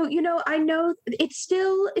 So, I know it's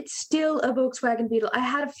still a Volkswagen Beetle. I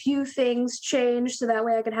had a few things changed so that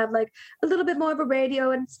way I could have like a little bit more of a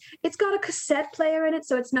radio, and it's got a cassette player in it,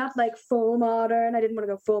 so it's not like full modern. I didn't want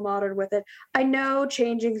to go full modern with it. I know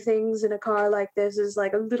changing things in a car like this is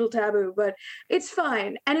like a little taboo, but it's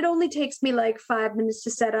fine. And it only takes me like 5 minutes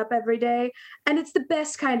to set up every day. And it's the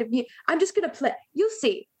best kind of, I'm just going to play. You'll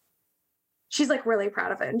see. She's like really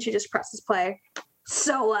proud of it, and she just presses play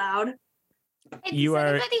so loud. Hey, You does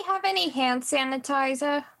are- anybody have any hand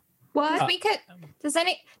sanitizer? What? We could. Does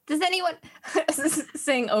anyone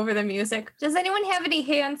sing over the music? Does anyone have any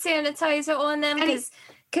hand sanitizer on them?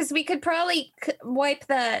 Because we could probably wipe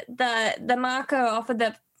the marker off of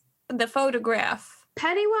the photograph.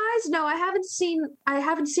 Pennywise? No, I haven't seen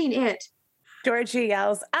it. Georgie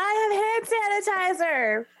yells, "I have hand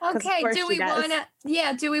sanitizer!" 'Cause of Okay. course Do she we does. want to?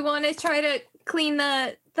 Yeah. Do we want to try to clean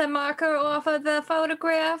the marker off of the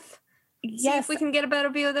photograph? See Yes, if we can get a better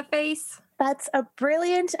view of the face. that's a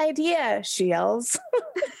brilliant idea, she yells.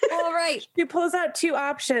 All right. She pulls out 2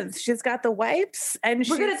 options. She's got the wipes and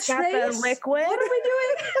We're gonna she's got the trace? liquid. What are we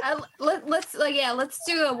doing? Let's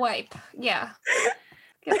do a wipe. Yeah.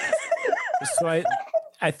 So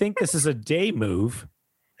I think this is a day move.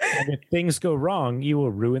 And if things go wrong, you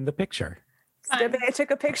will ruin the picture. Good thing I took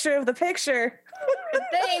a picture of the picture. Good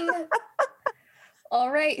thing.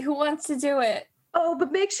 All right. Who wants to do it? Oh,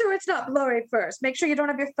 but make sure it's not blurry first. Make sure you don't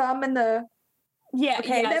have your thumb in the... Yeah.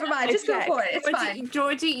 Okay, Never mind. Just go for it. It's fine.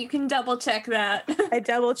 Georgie, you can double check that. I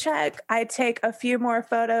double check. I take a few more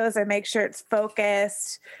photos. I make sure it's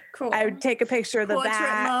focused. Cool. I would take a picture of the Portrait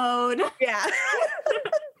back. mode. Yeah.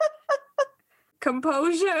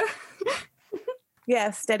 Composure.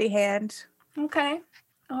 Yeah, steady hand. Okay.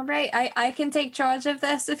 All right. I can take charge of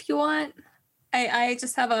this if you want. I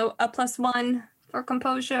just have a +1 for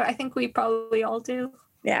composure. I think we probably all do.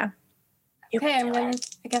 Yeah. Okay,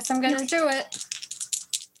 I guess I'm gonna do it.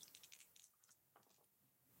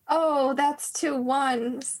 Oh, that's 2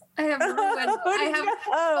 1s. I have ruined. I have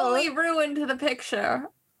fully ruined the picture.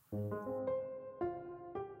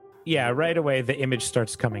 Yeah, right away the image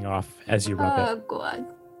starts coming off as you rub Oh it. god.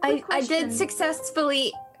 Good I did question.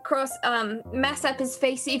 successfully mess up his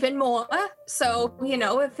face even more. So,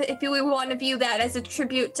 if you want to view that as a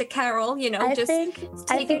tribute to Carol, I just think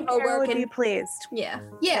taking her Carol work would be and pleased. yeah,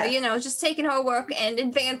 Yeah. just taking her work and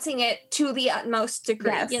advancing it to the utmost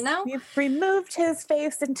degree, Yes. you know? You've removed his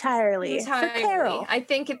face entirely. For Carol. I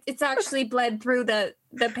think it's actually bled through the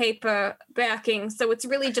paper backing, so it's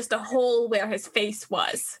really just a hole where his face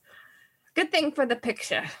was. Good thing for the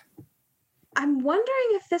picture. I'm wondering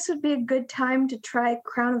if this would be a good time to try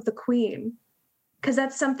Crown of the Queen. Because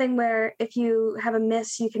that's something where if you have a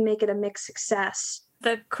miss, you can make it a mixed success.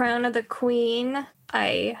 The Crown of the Queen.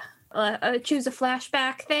 I choose a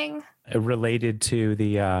flashback thing. Related to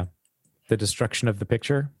the destruction of the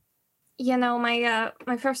picture.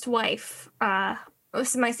 My first wife,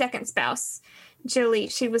 was my second spouse, Julie.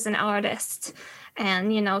 She was an artist,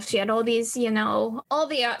 and she had all these, all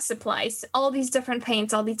the art supplies, all these different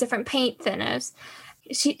paints, all these different paint thinners.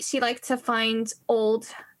 She liked to find old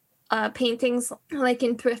paintings like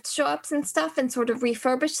in thrift shops and stuff and sort of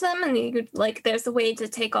refurbish them, and there's a way to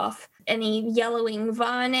take off any yellowing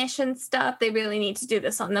varnish and stuff. They really need to do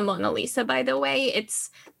this on the Mona Lisa, by the way. It's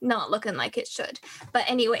not looking like it should, but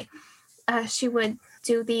anyway, she would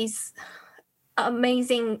do these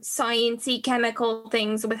amazing sciencey chemical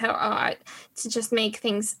things with her art to just make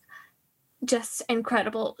things just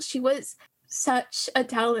incredible. She was such a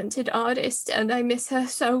talented artist, and I miss her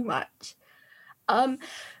so much.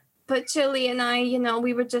 But Julie and I,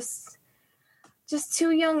 we were just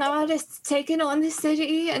 2 young artists taking on the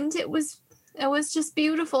city, and it was just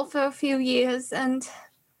beautiful for a few years. And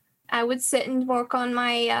I would sit and work on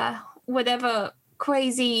my whatever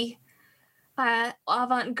crazy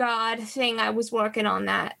avant-garde thing I was working on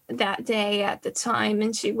that day at the time,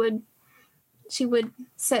 and she would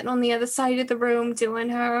sit on the other side of the room doing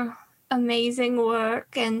her amazing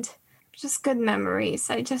work, and just good memories.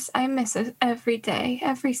 I miss her every day,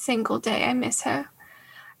 every single day. I miss her.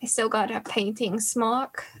 I still got her painting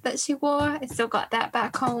smock that she wore. I still got that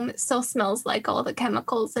back home. It still smells like all the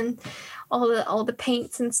chemicals and all the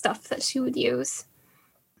paints and stuff that she would use.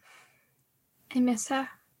 I miss her.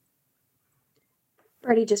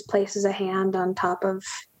 Birdie just places a hand on top of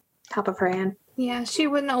her hand. Yeah, she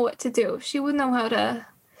would know what to do. She would know how to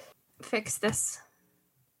fix this.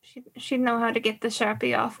 She'd know how to get the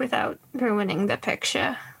Sharpie off without ruining the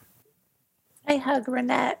picture. I hug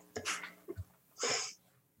Renette.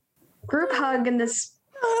 Group hug in this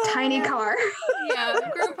tiny car. Yeah,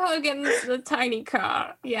 group hug in the tiny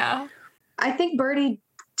car. Yeah. I think Birdie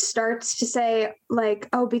starts to say, like,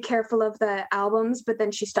 oh, be careful of the albums, but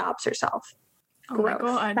then she stops herself. Oh my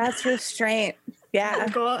God. That's restraint. Yeah. Oh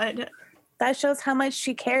God. That shows how much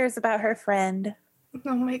she cares about her friend.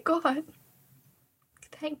 Oh my God.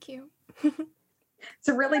 Thank you. It's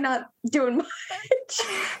really not doing much,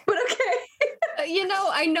 but okay.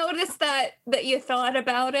 I noticed that you thought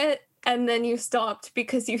about it and then you stopped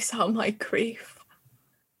because you saw my grief.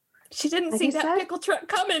 She didn't see that pickle truck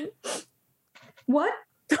coming. What?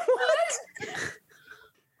 What? The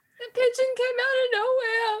pigeon came out of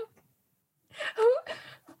nowhere.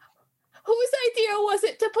 Whose idea was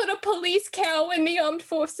it to put a police cow in the armed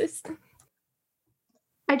forces?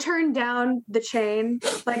 I turned down the chain,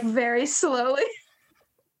 like, very slowly.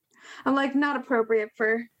 I'm like, not appropriate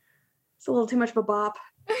for... It's a little too much of a bop.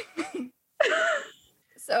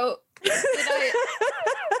 So,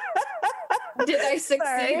 did I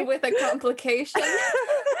succeed with a complication?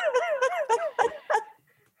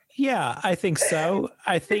 Yeah, I think so.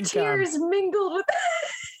 I think tears mingled with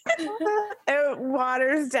It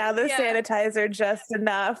waters down the sanitizer just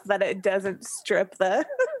enough that it doesn't strip the...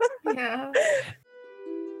 Yeah.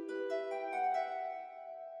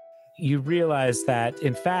 You realize that,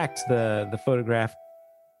 in fact, the photograph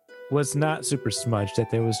was not super smudged, that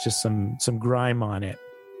there was just some grime on it,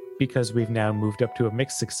 because we've now moved up to a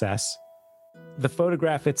mixed success. The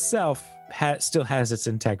photograph itself still has its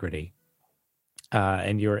integrity,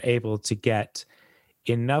 and you're able to get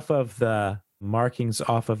enough of the markings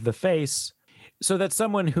off of the face so that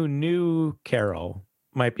someone who knew Carol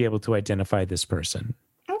might be able to identify this person.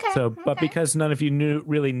 Okay. But because none of you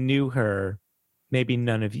really knew her, maybe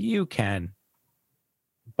none of you can.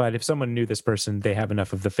 But if someone knew this person, they have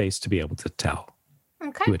enough of the face to be able to tell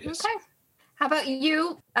who it is. Okay. How about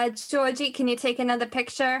you, Georgie? Can you take another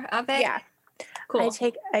picture of it? Yeah. Cool.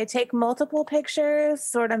 I take multiple pictures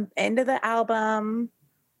sort of into the album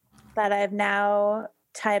that I've now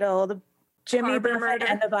titled Jimmy Harbor Buffett Murder.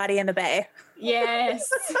 and the Body in the Bay. Yes.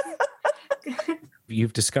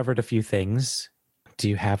 You've discovered a few things. Do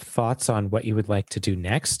you have thoughts on what you would like to do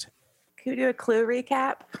next? Can we do a clue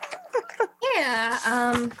recap?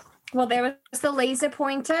 Yeah. Well, there was the laser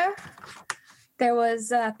pointer. There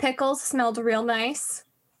was pickles, smelled real nice.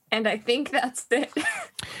 And I think that's it.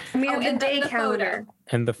 We have the and day the calendar.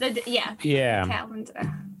 And the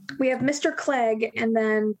calendar. We have Mr. Clegg and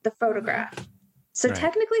then the photograph. So Right.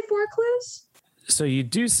 technically 4 clues? So you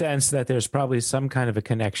do sense that there's probably some kind of a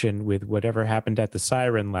connection with whatever happened at the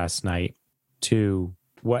Siren last night to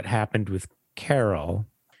what happened with Carol.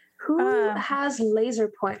 Who has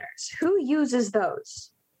laser pointers? Who uses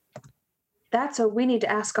those? That's what we need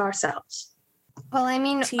to ask ourselves. Well, I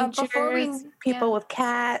mean, Teachers, before we people with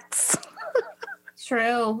cats.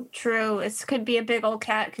 True. It could be a big old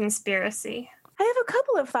cat conspiracy. I have a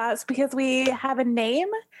couple of thoughts because we have a name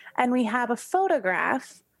and we have a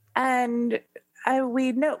photograph, and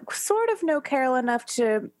we sort of know Carol enough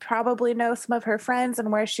to probably know some of her friends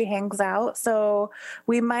and where she hangs out. So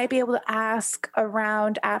we might be able to ask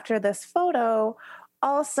around after this photo.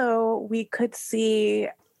 Also, we could see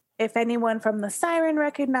if anyone from the Siren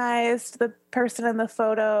recognized the person in the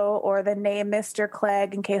photo or the name Mr.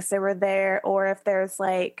 Clegg in case they were there, or if there's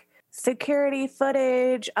like security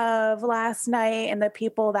footage of last night and the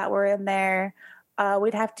people that were in there.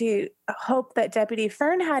 We'd have to hope that Deputy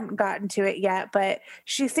Fern hadn't gotten to it yet, but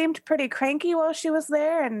she seemed pretty cranky while she was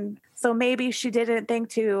there, and so maybe she didn't think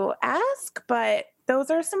to ask, but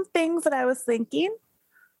those are some things that I was thinking.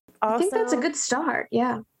 Also, I think that's a good start,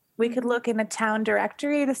 yeah. we could look in a town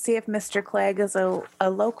directory to see if Mr. Clegg is a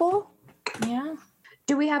local. Yeah.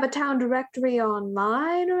 Do we have a town directory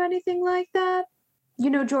online or anything like that?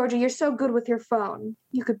 You know, Georgia, you're so good with your phone.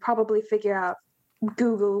 You could probably figure out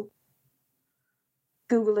Googling.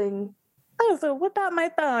 Oh, so whip out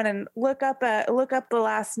my phone and look up the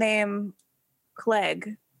last name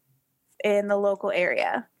Clegg in the local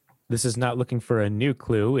area. This is not looking for a new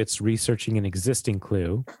clue. It's researching an existing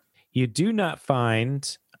clue. You do not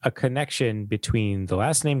find a connection between the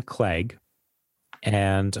last name Clegg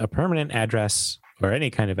and a permanent address or any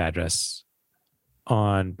kind of address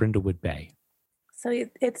on Brindlewood Bay. So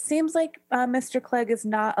it seems like Mr. Clegg is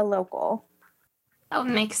not a local. That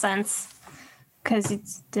would make sense because he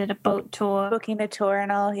did a boat tour. Booking a tour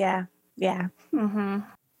and all, yeah. Mm-hmm.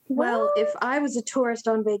 Well, if I was a tourist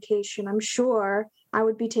on vacation, I'm sure I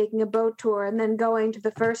would be taking a boat tour and then going to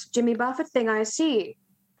the first Jimmy Buffett thing I see.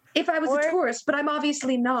 If I was a tourist, but I'm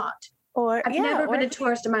obviously not. I've never been a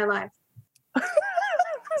tourist in my life.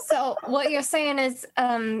 So what you're saying is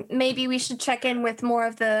maybe we should check in with more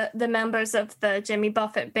of the members of the Jimmy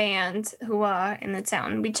Buffett band who are in the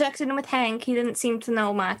town. We checked in with Hank. He didn't seem to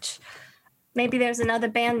know much. Maybe there's another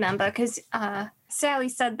band member because Sally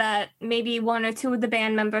said that maybe one or two of the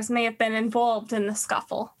band members may have been involved in the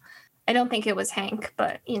scuffle. I don't think it was Hank,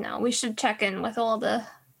 but, we should check in with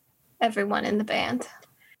everyone in the band.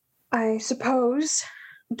 I suppose.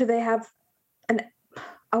 Do they have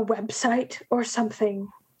a website or something?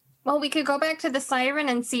 Well, we could go back to the siren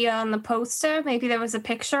and see on the poster. Maybe there was a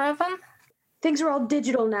picture of him. Things are all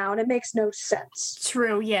digital now, and it makes no sense.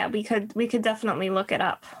 True. Yeah, we could definitely look it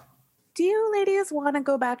up. Do you ladies want to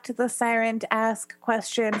go back to the siren to ask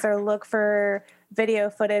questions or look for video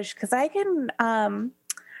footage? Because I can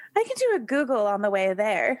do a Google on the way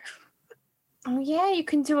there. Oh yeah, you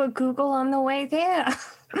can do a Google on the way there.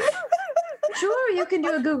 Sure, you can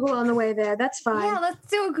do a Google on the way there. That's fine. Yeah, let's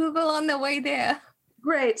do a Google on the way there.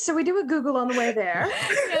 Great. So we do a Google on the way there.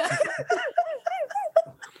 Yeah.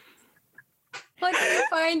 What do you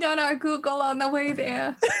find on our Google on the way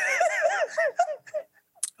there?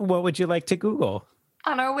 What would you like to Google?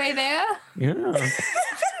 On our way there? Yeah.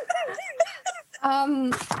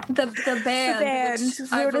 The band.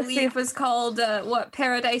 Which I believe was called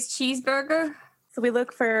Paradise Cheeseburger. So we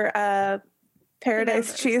look for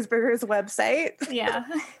Paradise Cheeseburger's website. Yeah.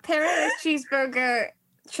 Paradise Cheeseburger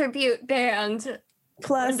tribute band.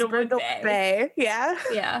 Plus Brindle Bay. Yeah.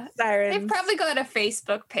 Yeah. Sirens. They've probably got a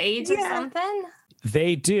Facebook page or something.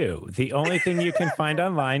 They do. The only thing you can find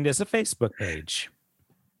online is a Facebook page.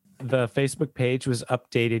 The Facebook page was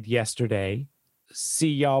updated yesterday. See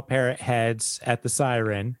y'all parrot heads at the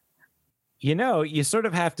siren. You sort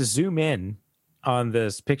of have to zoom in on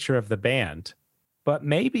this picture of the band, but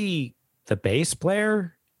maybe the bass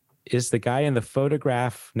player is the guy in the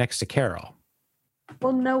photograph next to Carol.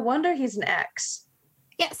 Well, no wonder he's an ex.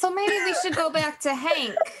 Yeah, so maybe we should go back to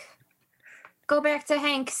Hank. Go back to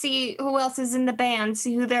Hank, see who else is in the band,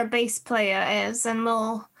 see who their bass player is, and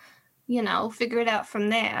we'll, figure it out from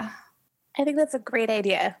there. I think that's a great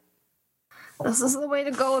idea. This is the way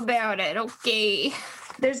to go about it, okay?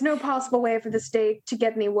 There's no possible way for this day to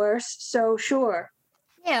get any worse, so sure.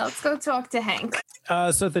 Yeah, let's go talk to Hank.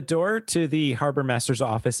 So the door to the harbor master's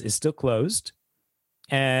office is still closed.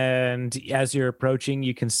 And as you're approaching,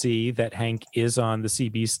 you can see that Hank is on the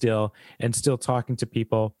CB still and still talking to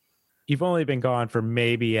people. You've only been gone for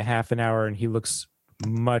maybe a half an hour, and he looks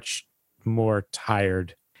much more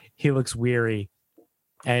tired. He looks weary.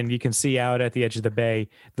 And you can see out at the edge of the bay,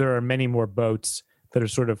 there are many more boats that are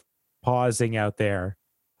sort of pausing out there.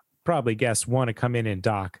 Probably guests want to come in and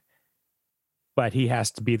dock, but he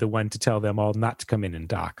has to be the one to tell them all not to come in and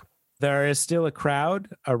dock. There is still a crowd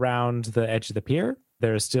around the edge of the pier.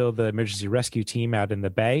 There is still the emergency rescue team out in the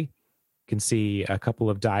bay. You can see a couple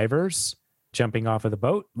of divers jumping off of the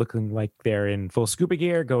boat, looking like they're in full scuba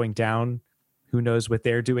gear, going down. Who knows what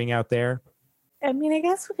they're doing out there? I mean, I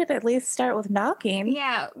guess we could at least start with knocking.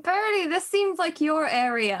 Yeah, Birdie, this seems like your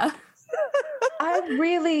area. I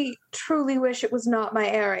really, truly wish it was not my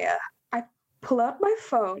area. I pull out my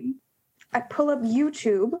phone, I pull up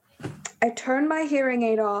YouTube, I turn my hearing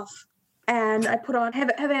aid off, and I put on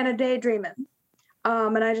Havana Daydreamin'.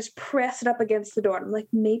 And I just press it up against the door. And I'm like,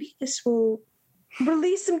 maybe this will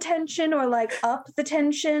release some tension or up the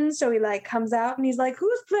tension. So he comes out and he's like,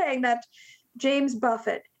 who's playing that James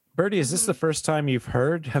Buffett? Birdie, is this the first time you've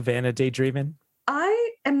heard Havana Daydreamin'?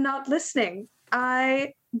 I am not listening.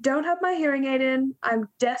 I don't have my hearing aid in. I'm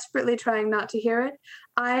desperately trying not to hear it.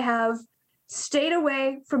 I have stayed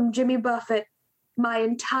away from Jimmy Buffett my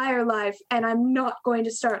entire life, and I'm not going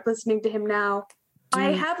to start listening to him now.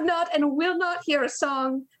 I have not and will not hear a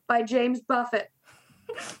song by James Buffett.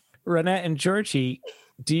 Renette and Georgie,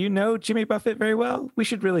 do you know Jimmy Buffett very well? We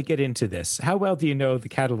should really get into this. How well do you know the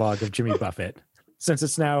catalog of Jimmy Buffett? Since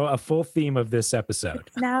it's now a full theme of this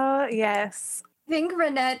episode. Now, yes. I think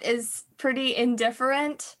Renette is pretty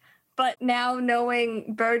indifferent, but now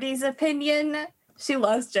knowing Birdie's opinion, she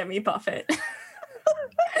loves Jimmy Buffett.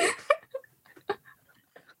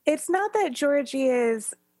 It's not that Georgie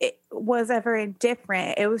was ever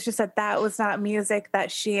indifferent. It was just that was not music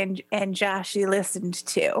that she and Joshy listened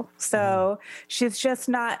to. So she's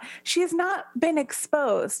not been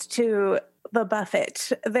exposed to the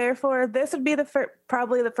Buffett. Therefore, this would be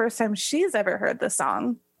probably the first time she's ever heard the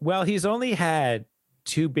song. Well, he's only had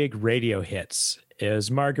 2 big radio hits. It was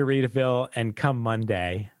Margaritaville and Come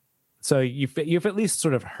Monday. So you've at least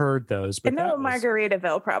sort of heard those. But I know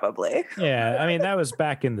Margaritaville, probably. Yeah, I mean, that was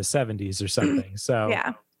back in the 70s or something. So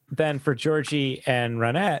yeah. Then for Georgie and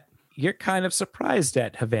Ronette, you're kind of surprised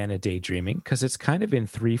at Havana Daydreaming because it's kind of in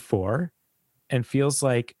 3/4 and feels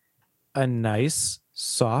like a nice,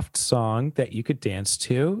 soft song that you could dance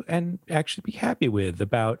to and actually be happy with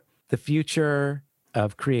about the future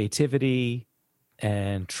of creativity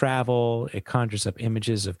and travel. It conjures up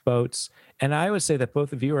images of boats. And I would say that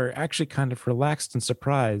both of you are actually kind of relaxed and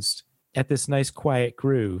surprised at this nice, quiet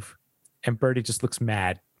groove. And Birdie just looks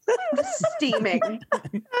mad. Steaming.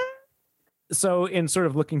 So in sort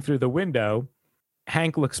of looking through the window,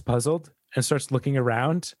 Hank looks puzzled and starts looking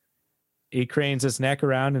around. He cranes his neck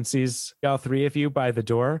around and sees all 3 of you by the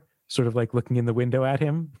door, sort of like looking in the window at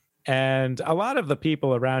him. And a lot of the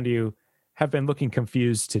people around you have been looking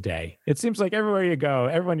confused today. It seems like everywhere you go,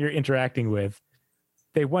 everyone you're interacting with,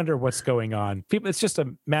 they wonder what's going on. It's just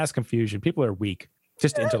a mass confusion. People are weak,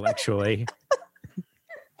 just intellectually.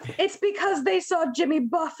 It's because they saw Jimmy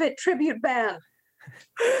Buffett tribute band.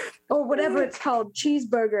 Or whatever it's called,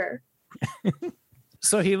 Cheeseburger.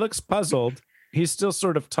 So he looks puzzled. He's still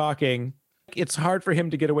sort of talking. It's hard for him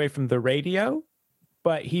to get away from the radio,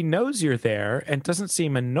 but he knows you're there and doesn't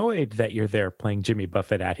seem annoyed that you're there playing Jimmy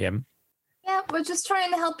Buffett at him. Yeah, we're just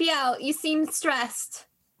trying to help you out. You seem stressed.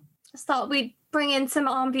 Just thought we'd bring in some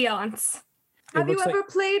ambiance. Have you ever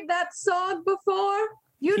played that song before?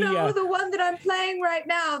 You know the one that I'm playing right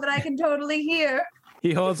now that I can totally hear.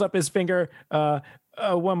 He holds up his finger.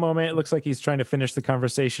 One moment, it looks like he's trying to finish the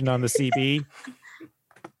conversation on the CB.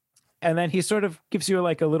 And then he sort of gives you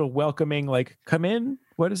like a little welcoming, like, come in.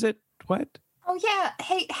 What is it? What? Oh, yeah.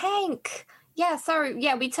 Hey, Hank. Yeah, sorry.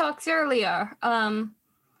 Yeah, we talked earlier.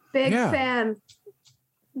 Big fan.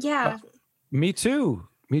 Yeah. Me too.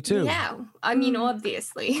 Yeah. I mean,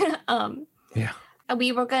 obviously. Yeah.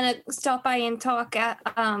 We were going to stop by and talk a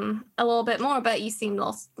little bit more, but you seem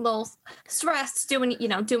a little stressed doing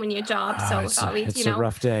your job. So it's a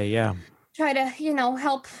rough day. Yeah. Try to,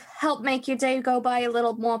 help make your day go by a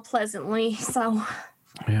little more pleasantly. So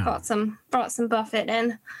brought some Buffett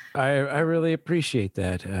in. I really appreciate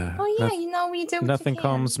that. We do. Nothing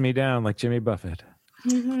calms me down like Jimmy Buffett.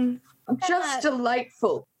 Mm-hmm. Just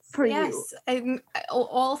delightful for you. Yes,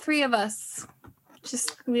 all 3 of us.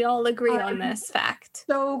 We all agree on this fact.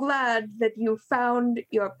 So glad that you found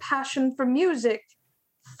your passion for music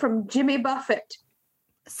from Jimmy Buffett.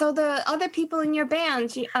 So the other people in your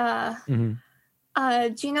band, do you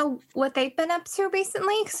know what they've been up to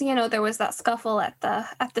recently? Because there was that scuffle at the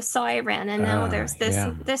Siren, and now there's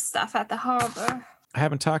this stuff at the harbor. I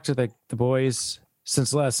haven't talked to the boys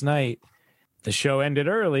since last night. The show ended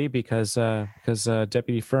early because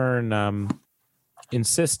Deputy Fern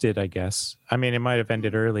insisted, I guess. I mean, it might have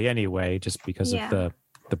ended early anyway, just because of the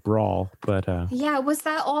brawl. But was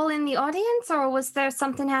that all in the audience, or was there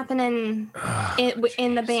something happening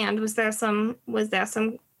in the band? Was there some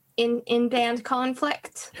in band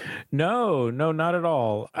conflict? No, not at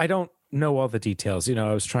all. I don't know all the details.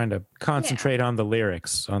 I was trying to concentrate on the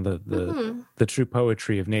lyrics, on the true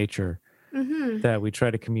poetry of nature that we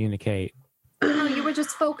try to communicate. No, you were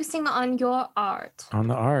just focusing on your art. On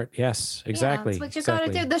the art, yes, exactly. Yeah, that's what you got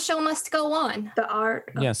to do. The show must go on. The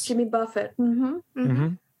art of Jimmy Buffett.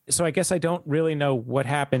 So I guess I don't really know what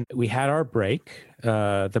happened. We had our break,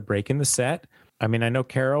 the break in the set. I mean, I know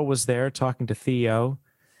Carol was there talking to Theo.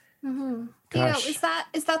 Mm-hmm. Theo,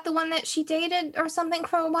 is that the one that she dated or something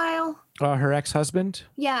for a while? Her ex-husband?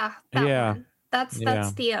 Yeah. That one.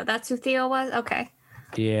 That's Theo. That's who Theo was? Okay.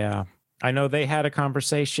 Yeah. I know they had a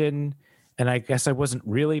conversation, and I guess I wasn't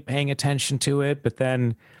really paying attention to it, but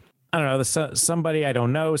then, I don't know, somebody I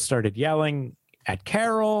don't know started yelling at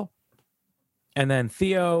Carol, and then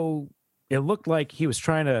Theo, it looked like he was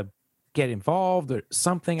trying to get involved or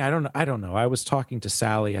something. I don't know. I was talking to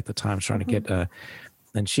Sally at the time, trying to get,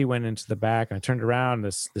 and she went into the back. I turned around,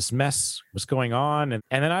 this mess was going on, and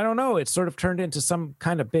then I don't know, it sort of turned into some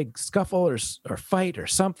kind of big scuffle or fight or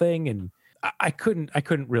something, and I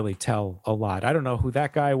couldn't really tell a lot. I don't know who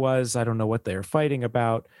that guy was. I don't know what they were fighting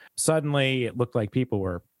about. Suddenly, it looked like people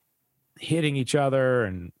were hitting each other,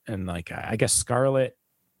 and like, I guess Scarlett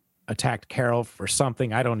attacked Carol for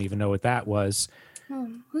something. I don't even know what that was.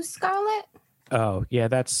 Who's Scarlett? Oh, yeah,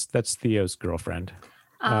 that's Theo's girlfriend.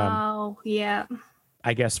 Oh, yeah.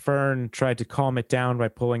 I guess Fern tried to calm it down by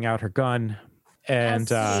pulling out her gun.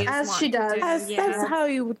 And As she does. That's how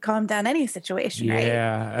you would calm down any situation, right?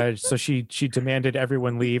 yeah, so she demanded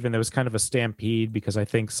everyone leave, and there was kind of a stampede because I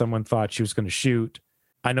think someone thought she was going to shoot.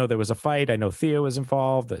 I know there was a fight. I know Theo was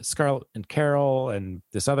involved, Scarlett and Carol, and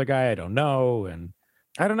this other guy I don't know. And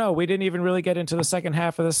I don't know. We didn't even really get into the second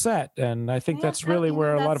half of the set, and I think that's really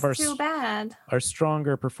where a lot of our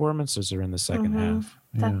stronger performances are in the second half.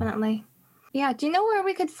 Yeah. Definitely. Yeah. Do you know where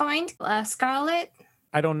we could find Scarlett?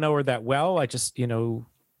 I don't know her that well. I just,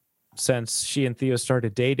 since she and Theo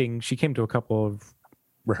started dating, she came to a couple of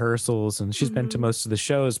rehearsals and she's been to most of the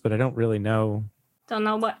shows, but I don't really know. Don't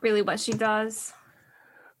know what she does.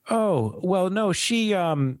 Oh, well, no,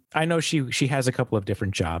 I know she has a couple of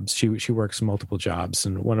different jobs. She works multiple jobs,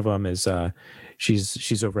 and one of them is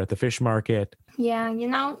she's over at the fish market. Yeah, you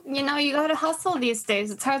gotta hustle these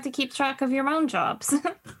days. It's hard to keep track of your own jobs.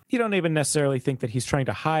 You don't even necessarily think that he's trying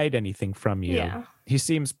to hide anything from you. Yeah. He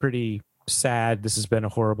seems pretty sad. This has been a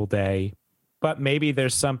horrible day, but maybe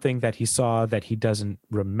there's something that he saw that he doesn't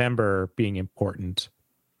remember being important.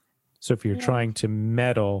 So if you're trying to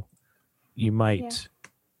meddle, you might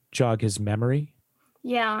jog his memory.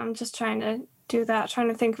 Yeah, I'm just trying to do that, trying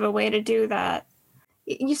to think of a way to do that.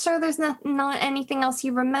 You sure there's not anything else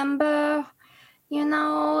you remember?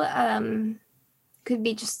 Could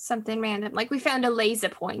be just something random. Like we found a laser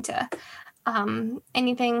pointer.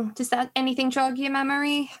 Anything jog your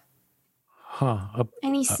memory? Huh.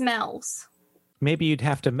 Any smells? Maybe you'd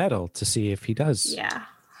have to meddle to see if he does. Yeah.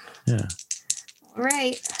 Yeah.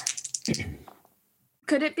 Right.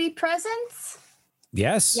 Could it be presents?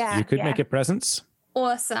 Yes, you could make it presents.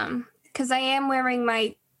 Awesome. Because I am wearing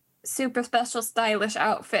my super special stylish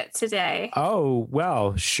outfit today. Oh,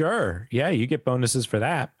 well, sure. Yeah, you get bonuses for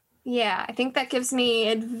that. Yeah, I think that gives me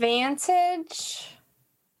advantage.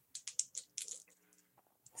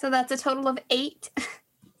 So that's a total of 8.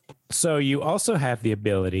 So you also have the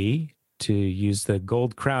ability to use the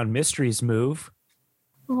Gold Crown Mysteries move.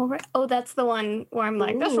 Oh, that's the one where I'm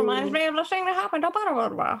like, this reminds me of the thing that happened.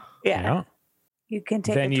 Yeah. You can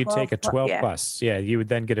take then a 12. You take a 12 yeah. plus. Yeah, you would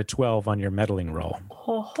then get a 12 on your meddling roll.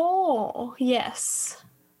 Oh, yes.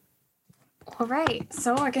 All right.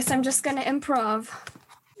 So I guess I'm just going to improv.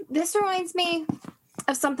 This reminds me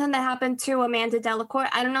of something that happened to Amanda Delacourt.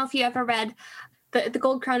 I don't know if you ever read the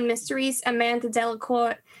Gold Crown Mysteries, Amanda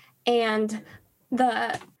Delacourt and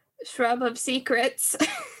the Shrub of Secrets.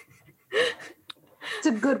 It's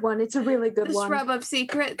a good one. It's a really good one. The Shrub of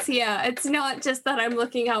Secrets, yeah. It's not just that I'm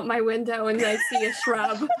looking out my window and I see a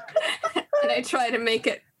shrub and I try to make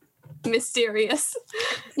it mysterious.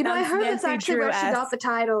 I heard that's actually where she got the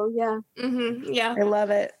title, yeah. Mm-hmm, yeah. I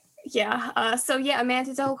love it. Yeah.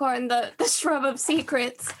 Amanda Delacourt and the Shrub of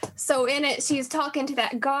Secrets. So in it, she's talking to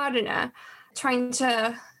that gardener, trying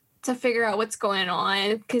to figure out what's going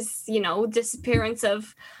on because, disappearance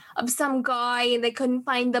of some guy and they couldn't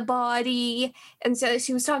find the body. And so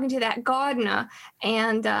she was talking to that gardener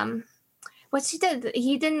and what she did,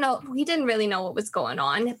 he didn't really know what was going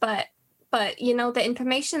on, but the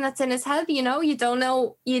information that's in his head, you don't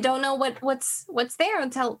know what's there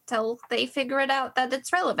until they figure it out that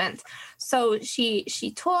it's relevant. So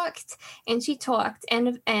she talked and he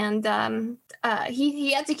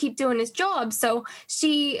had to keep doing his job. So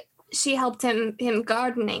she helped him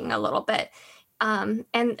gardening a little bit. And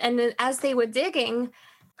as they were digging,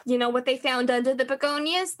 what they found under the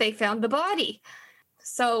begonias, they found the body.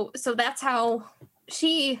 So that's how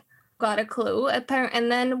she got a clue. And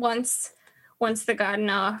then once the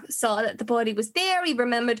gardener saw that the body was there, he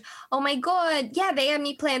remembered, oh my God, yeah, they had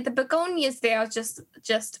me plant the begonias there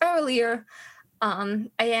just earlier. And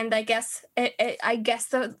I guess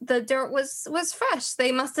the dirt was fresh.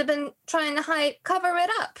 They must have been trying to cover it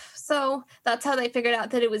up. So that's how they figured out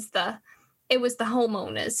that it was the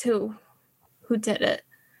homeowners who did it.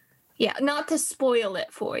 Yeah, not to spoil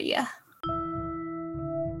it for you.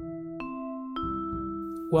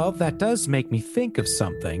 Well, that does make me think of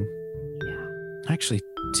something. Yeah. Actually,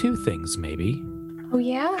 2 things maybe. Oh,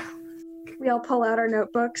 yeah? We all pull out our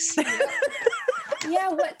notebooks. Yeah,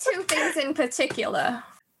 what 2 things in particular?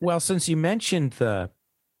 Well, since you mentioned the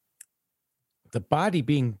body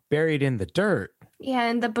being buried in the dirt. Yeah,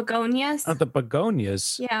 and the begonias. The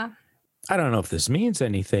begonias. Yeah. I don't know if this means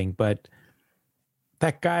anything, but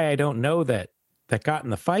that guy I don't know that got in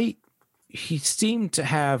the fight, he seemed to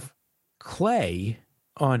have clay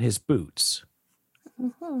on his boots.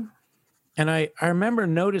 Mm-hmm. And I remember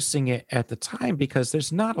noticing it at the time because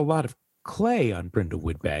there's not a lot of clay on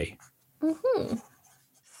Brindlewood Bay. Mm-hmm.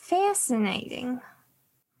 Fascinating.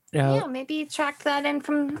 Yeah, maybe he tracked that in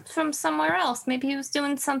from somewhere else. Maybe he was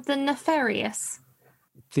doing something nefarious.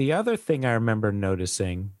 The other thing I remember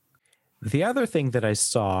noticing, the other thing that I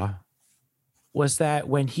saw was that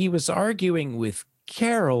when he was arguing with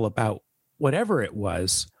Carol about whatever it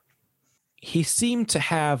was, he seemed to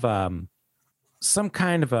have some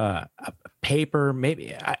kind of a paper.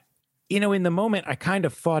 Maybe in the moment, I kind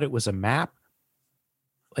of thought it was a map,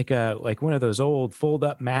 like one of those old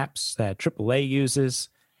fold-up maps that AAA uses,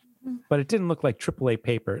 but it didn't look like AAA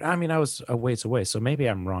paper. I mean, I was a ways away, so maybe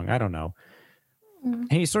I'm wrong. I don't know.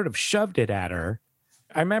 And he sort of shoved it at her.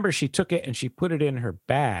 I remember she took it and she put it in her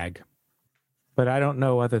bag, but I don't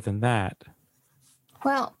know other than that.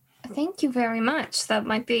 Well, thank you very much. That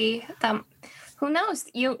might be who knows?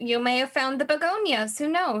 You may have found the begonias. Who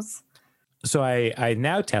knows? So I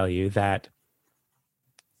now tell you that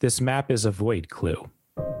this map is a void clue.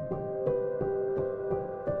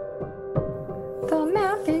 The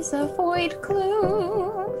map is a void clue.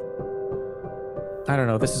 I don't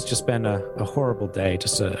know. This has just been a horrible day,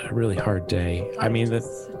 just a really hard day. I mean,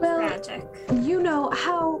 Tragic. You know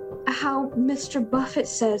how Mr. Buffett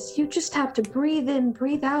says you just have to breathe in,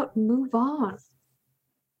 breathe out, and move on.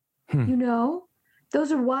 You know,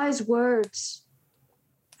 those are wise words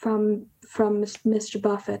from Mr.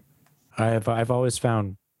 Buffett. I've always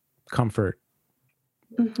found comfort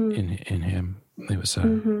in him. It was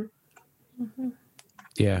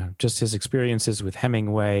yeah, just his experiences with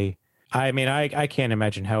Hemingway. I mean, I can't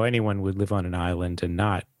imagine how anyone would live on an island and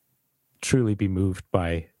not truly be moved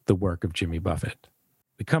by the work of Jimmy Buffett.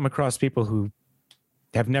 We come across people who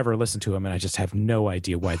have never listened to him, and I just have no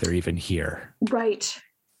idea why they're even here. Right.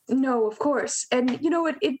 No, of course. And you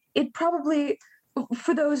know, it probably,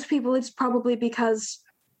 for those people, it's probably because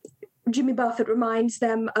Jimmy Buffett reminds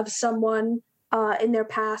them of someone in their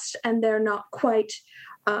past, and they're not quite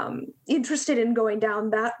interested in going down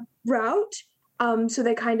that route. So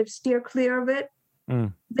they kind of steer clear of it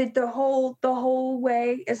the whole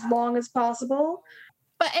way as long as possible.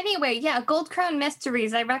 But anyway, yeah, Gold Crown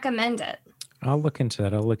Mysteries. I recommend it. I'll look into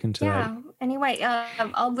that. Yeah. Anyway,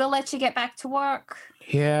 we'll let you get back to work.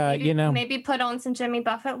 Yeah, maybe put on some Jimmy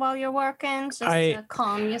Buffett while you're working, just to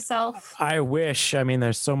calm yourself. I wish. I mean,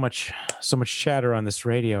 there's so much chatter on this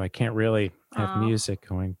radio. I can't really have music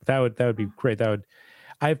going. That would be great.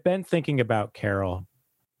 I've been thinking about Carol.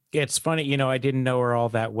 It's funny, I didn't know her all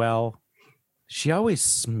that well. She always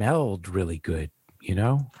smelled really good,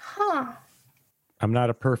 Huh. I'm not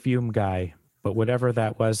a perfume guy, but whatever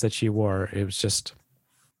that was that she wore, it was just,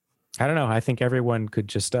 I don't know. I think everyone could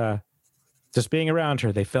just being around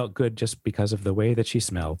her, they felt good just because of the way that she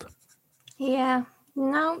smelled. Yeah.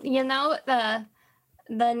 No, the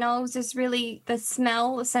nose is really, the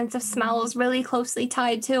sense of smell is really closely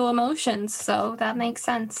tied to emotions. So that makes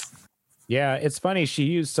sense. Yeah, it's funny. She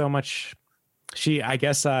used so much. I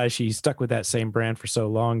guess she stuck with that same brand for so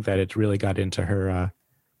long that it really got into her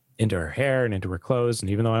hair and into her clothes. And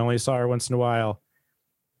even though I only saw her once in a while,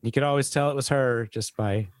 you could always tell it was her just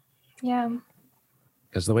by because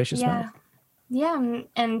of the way she smelled. Yeah,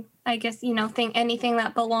 and I guess think anything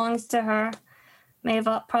that belongs to her may have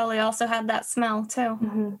probably also had that smell too.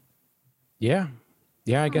 Mm-hmm. Yeah,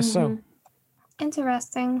 I guess so.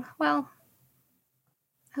 Interesting. Well,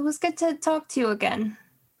 it was good to talk to you again.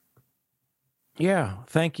 Yeah,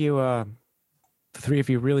 thank you. The three of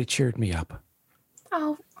you really cheered me up.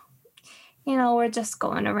 Oh, we're just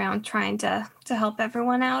going around trying to help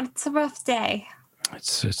everyone out. It's a rough day.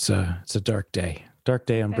 It's a dark day. Dark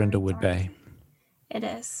day on Brindlewood Bay. It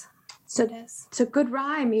is. It's a good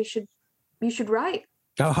rhyme. You should write.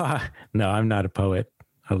 Oh no, I'm not a poet.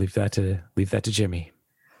 I'll leave that to Jimmy.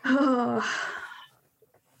 Oh,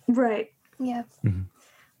 right. Yeah. Mm-hmm.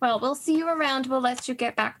 Well, we'll see you around. We'll let you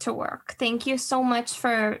get back to work. Thank you so much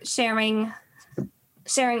for sharing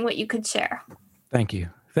what you could share. Thank you.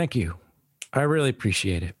 I really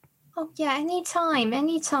appreciate it. Oh, yeah, anytime.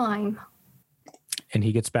 And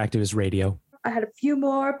he gets back to his radio. I had a few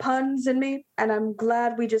more puns in me, and I'm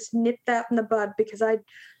glad we just nipped that in the bud because I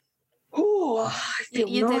feel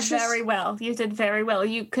you nauseous. did very well.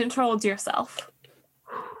 You controlled yourself.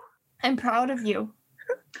 I'm proud of you.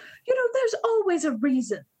 There's always a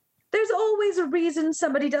reason. There's always a reason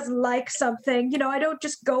somebody doesn't like something. I don't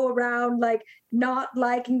just go around not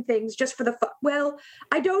liking things just for the fun. Well,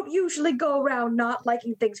 I don't usually go around not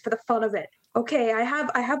liking things for the fun of it. Okay, I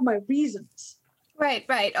have my reasons. Right.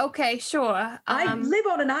 Okay, sure. I live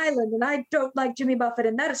on an island and I don't like Jimmy Buffett,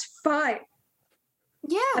 and that is fine.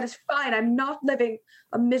 Yeah. That is fine. I'm not living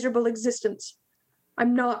a miserable existence.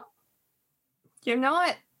 I'm not. You're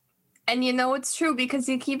not. And it's true because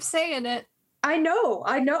you keep saying it. I know,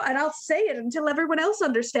 and I'll say it until everyone else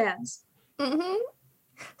understands. Mm-hmm.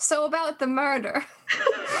 So about the murder.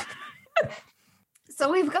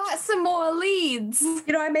 So we've got some more leads.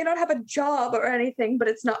 I may not have a job or anything, but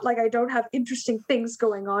it's not like I don't have interesting things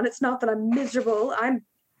going on. It's not that I'm miserable. I'm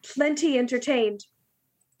plenty entertained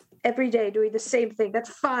every day doing the same thing. That's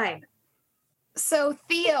fine. So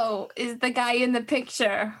Theo is the guy in the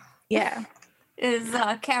picture. Yeah. Is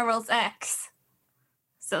Carol's ex.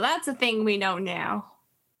 So that's a thing we know now.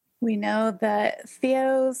 We know that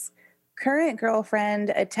Theo's current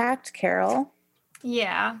girlfriend attacked Carol.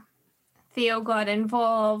 Yeah. Theo got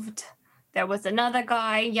involved. There was another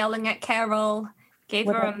guy yelling at Carol, gave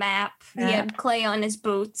her a map. He had clay on his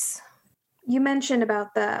boots. You mentioned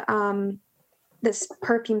about the this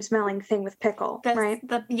perfume smelling thing with Pickle, right?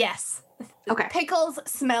 Yes. Okay. Pickles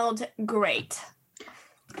smelled great.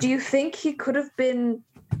 Do you think he could have been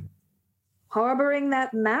harboring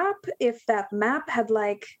that map if that map had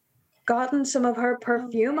gotten some of her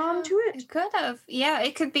perfume onto it? It could have. Yeah,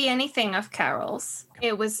 it could be anything of Carol's.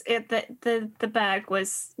 The bag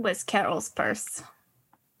was Carol's purse.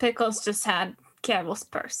 Pickles just had Carol's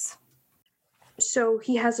purse. So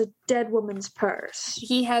he has a dead woman's purse.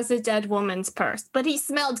 He has a dead woman's purse, but he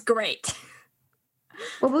smelled great.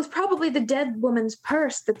 Well, it was probably the dead woman's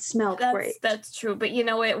purse that smelled great. That's true, but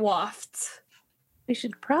it wafts. We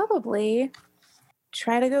should probably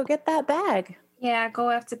try to go get that bag. Yeah, go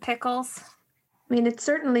after Pickles. I mean, it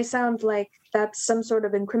certainly sounds like that's some sort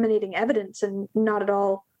of incriminating evidence and not at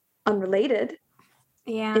all unrelated.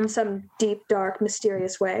 Yeah. In some deep, dark,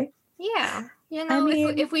 mysterious way. Yeah.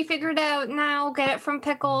 If we figure it out now, get it from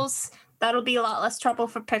Pickles, that'll be a lot less trouble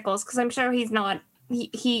for Pickles, because I'm sure he's not.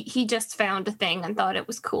 He just found a thing and thought it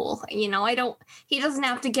was cool. He doesn't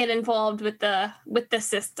have to get involved with the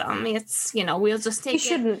system. It's, we'll just take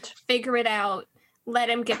it, figure it out, let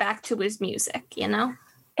him get back to his music,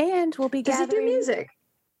 And we'll be gathering. Does he do music?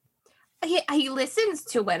 He listens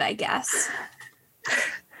to it, I guess.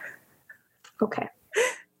 Okay.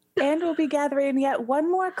 And we'll be gathering yet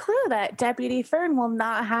one more clue that Deputy Fern will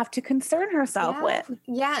not have to concern herself with.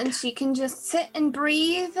 Yeah, and she can just sit and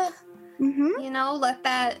breathe. Mm-hmm.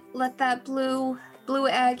 Let that blue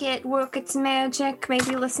agate work its magic.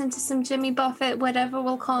 Maybe listen to some Jimmy Buffett, whatever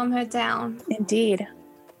will calm her down. Indeed.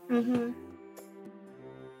 Mm-hmm.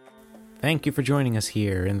 Thank you for joining us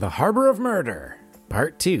here in the Harbor of Murder,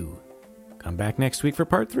 Part 2. Come back next week for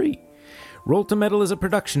Part 3. Roll to Metal is a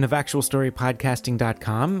production of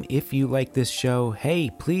ActualStoryPodcasting.com. If you like this show, hey,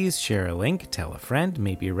 please share a link, tell a friend,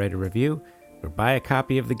 maybe write a review, or buy a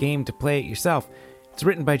copy of the game to play it yourself. It's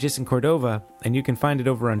written by Jason Cordova, and you can find it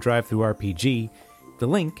over on DriveThruRPG. The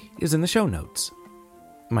link is in the show notes.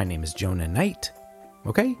 My name is Jonah Knight.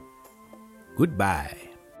 Okay? Goodbye.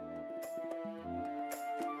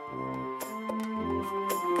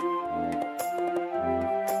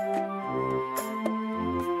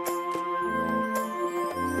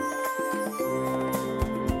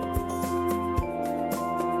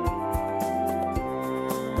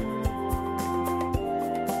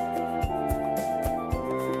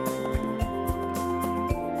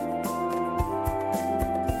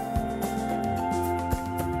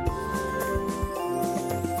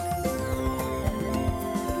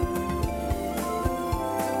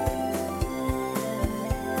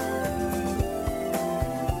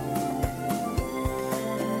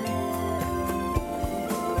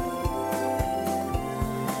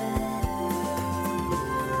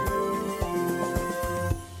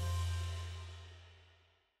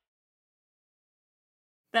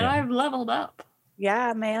 That I've leveled up.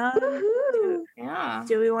 Yeah, man. Yeah.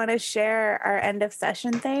 Do we want to share our end of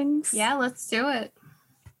session things? Yeah, let's do it.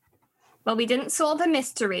 Well, we didn't solve a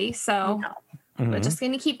mystery, so we're just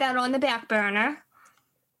going to keep that on the back burner.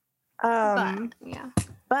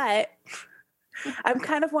 But I'm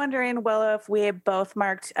kind of wondering, Willow, if we both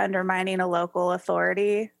marked undermining a local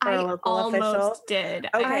authority or a local official. I almost did.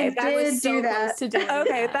 Okay, I was so close to doing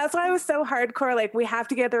okay, that. that's why I was so hardcore. Like, we have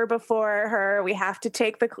to get there before her. We have to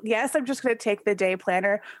take yes, I'm just going to take the day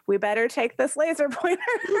planner. We better take this laser pointer.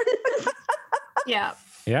 Yeah.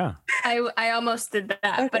 Yeah. I almost did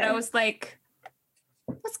that, but I was like,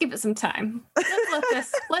 let's give it some time.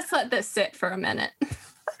 Let's let this sit for a minute.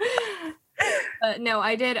 No,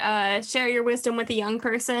 I did share your wisdom with a young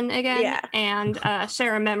person again, and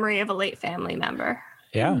share a memory of a late family member.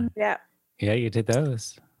 Yeah. Yeah. Yeah, you did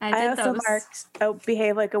those. I also marked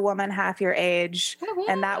behave like a woman half your age.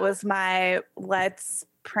 And that was my let's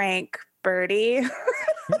prank Birdie.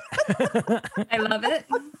 I love it.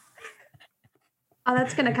 Oh,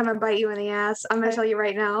 that's going to come and bite you in the ass. I'm going to tell you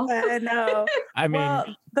right now. I know. I mean, well,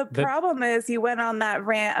 the problem is you went on that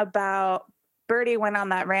rant about Birdie went on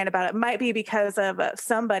that rant about it might be because of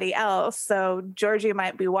somebody else. So Georgie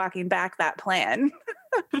might be walking back that plan.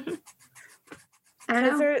 I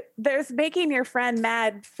don't know. There's making your friend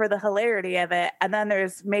mad for the hilarity of it, and then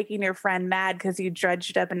there's making your friend mad because you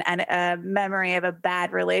dredged up a memory of a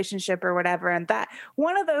bad relationship or whatever, and that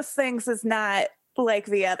one of those things is not like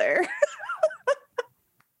the other.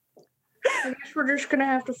 I guess we're just gonna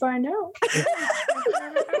have to find out.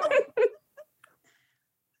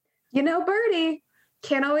 You know, Birdie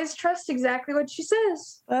can't always trust exactly what she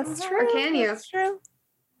says. That's true. Or can you? That's true.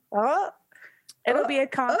 Oh, it'll be a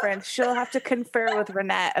conference. She'll have to confer with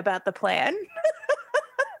Renette about the plan.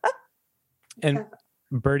 And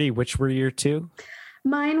Birdie, which were your two?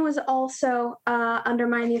 Mine was also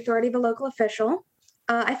undermine the authority of a local official.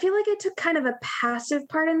 I feel like I took kind of a passive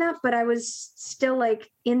part in that, but I was still like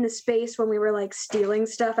in the space when we were like stealing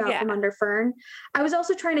stuff out from under Fern. I was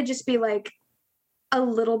also trying to just be like a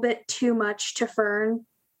little bit too much to Fern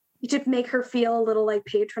to make her feel a little like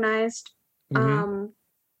patronized. To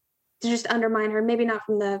just undermine her, maybe not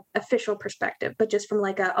from the official perspective, but just from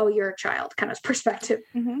like oh, you're a child kind of perspective.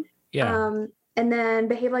 Yeah. And then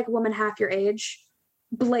behave like a woman half your age.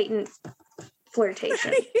 Blatant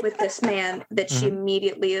flirtation with this man that she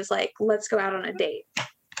immediately is like, let's go out on a date.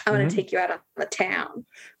 I want to take you out on the town.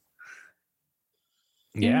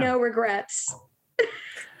 Yeah. No regrets.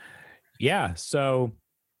 Yeah. So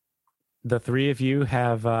the three of you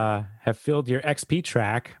have filled your XP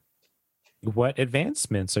track. What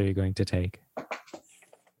advancements are you going to take? I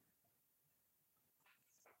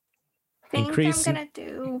think I'm gonna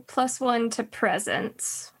do +1 to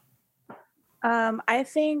presence. I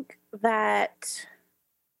think that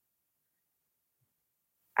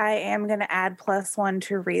I am going to add +1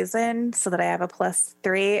 to reason so that I have a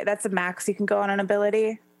 +3. That's a max you can go on an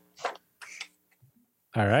ability.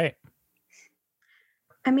 All right.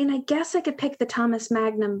 I mean, I guess I could pick the Thomas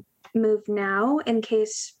Magnum move now in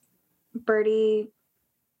case Birdie,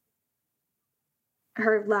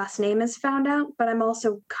 her last name is found out, but I'm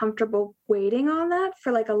also comfortable waiting on that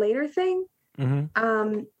for like a later thing.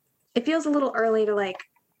 It feels a little early to like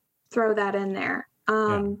throw that in there.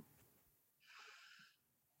 But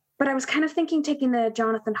I was kind of thinking taking the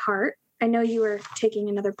Jonathan Hart. I know you were taking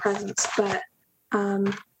another presence, but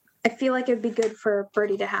I feel like it'd be good for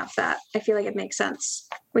Birdie to have that. I feel like it makes sense,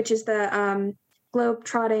 which is the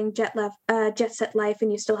globe-trotting jet set life,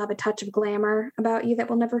 and you still have a touch of glamour about you that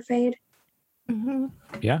will never fade.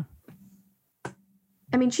 Yeah.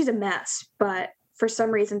 I mean, she's a mess, but for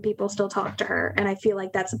some reason people still talk to her, and I feel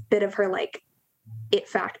like that's a bit of her like it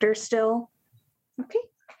factor still. Okay.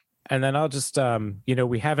 And then I'll just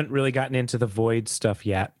we haven't really gotten into the void stuff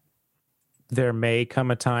yet. There may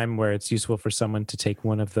come a time where it's useful for someone to take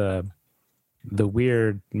one of the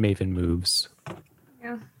weird Maven moves.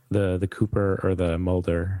 Yeah. The Cooper or the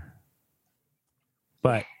Mulder.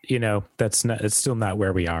 But, it's still not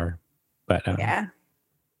where we are. But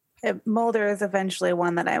Mulder is eventually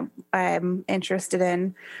one that I'm interested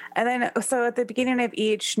in. And then so at the beginning of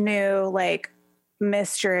each new like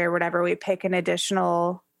mystery or whatever, we pick an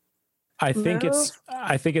additional I think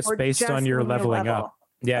it's based on your leveling up.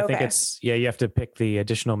 Yeah, I think you have to pick the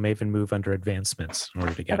additional Maven move under advancements in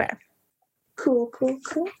order to get it. Cool.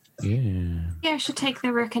 Yeah. Yeah, I should take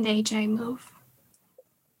the Rick and AJ move.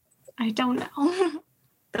 I don't know.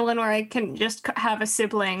 The one where I can just have a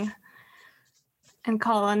sibling and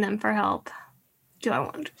call on them for help.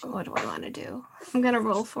 What do I want to do? I'm going to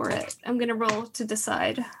roll for it. I'm going to roll to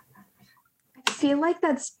decide. I feel like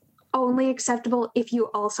that's only acceptable if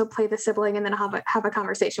you also play the sibling and then have a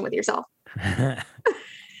conversation with yourself.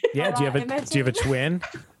 Yeah, do you have a twin?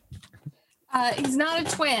 He's not a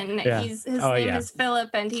twin. Yeah. His name is Philip,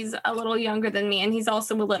 and he's a little younger than me, and he's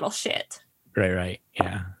also a little shit. Right.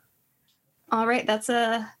 Yeah. All right, that's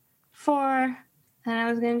a 4. And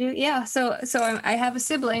I was gonna do So I have a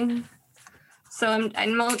sibling. So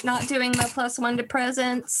I'm not doing my +1 to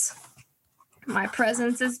presence. My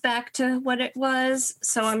presence is back to what it was.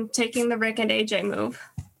 So I'm taking the Rick and AJ move.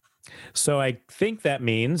 So I think that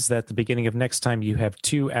means that at the beginning of next time you have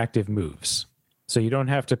 2 active moves. So you don't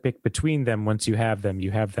have to pick between them once you have them.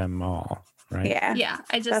 You have them all, right? Yeah. Yeah.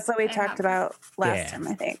 That's what we talked about last time,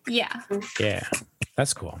 I think. Yeah. Yeah.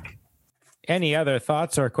 That's cool. Any other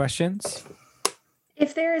thoughts or questions?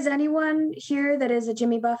 If there is anyone here that is a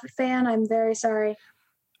Jimmy Buffett fan, I'm very sorry.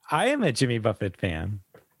 I am a Jimmy Buffett fan,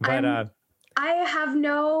 but I have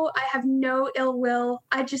no ill will.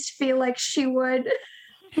 I just feel like she would.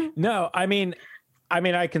 No, I mean,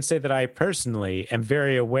 I can say that I personally am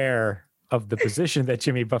very aware of the position that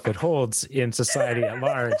Jimmy Buffett holds in society at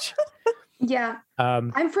large. Yeah.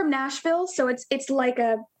 I'm from Nashville, so it's like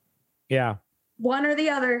a one or the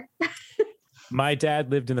other. My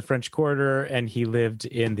dad lived in the French Quarter and he lived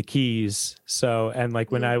in the Keys. So, and like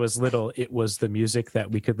when I was little, it was the music that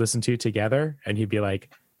we could listen to together. And he'd be like,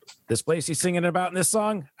 this place he's singing about in this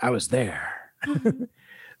song, I was there. I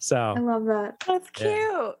So love that. That's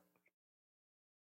cute.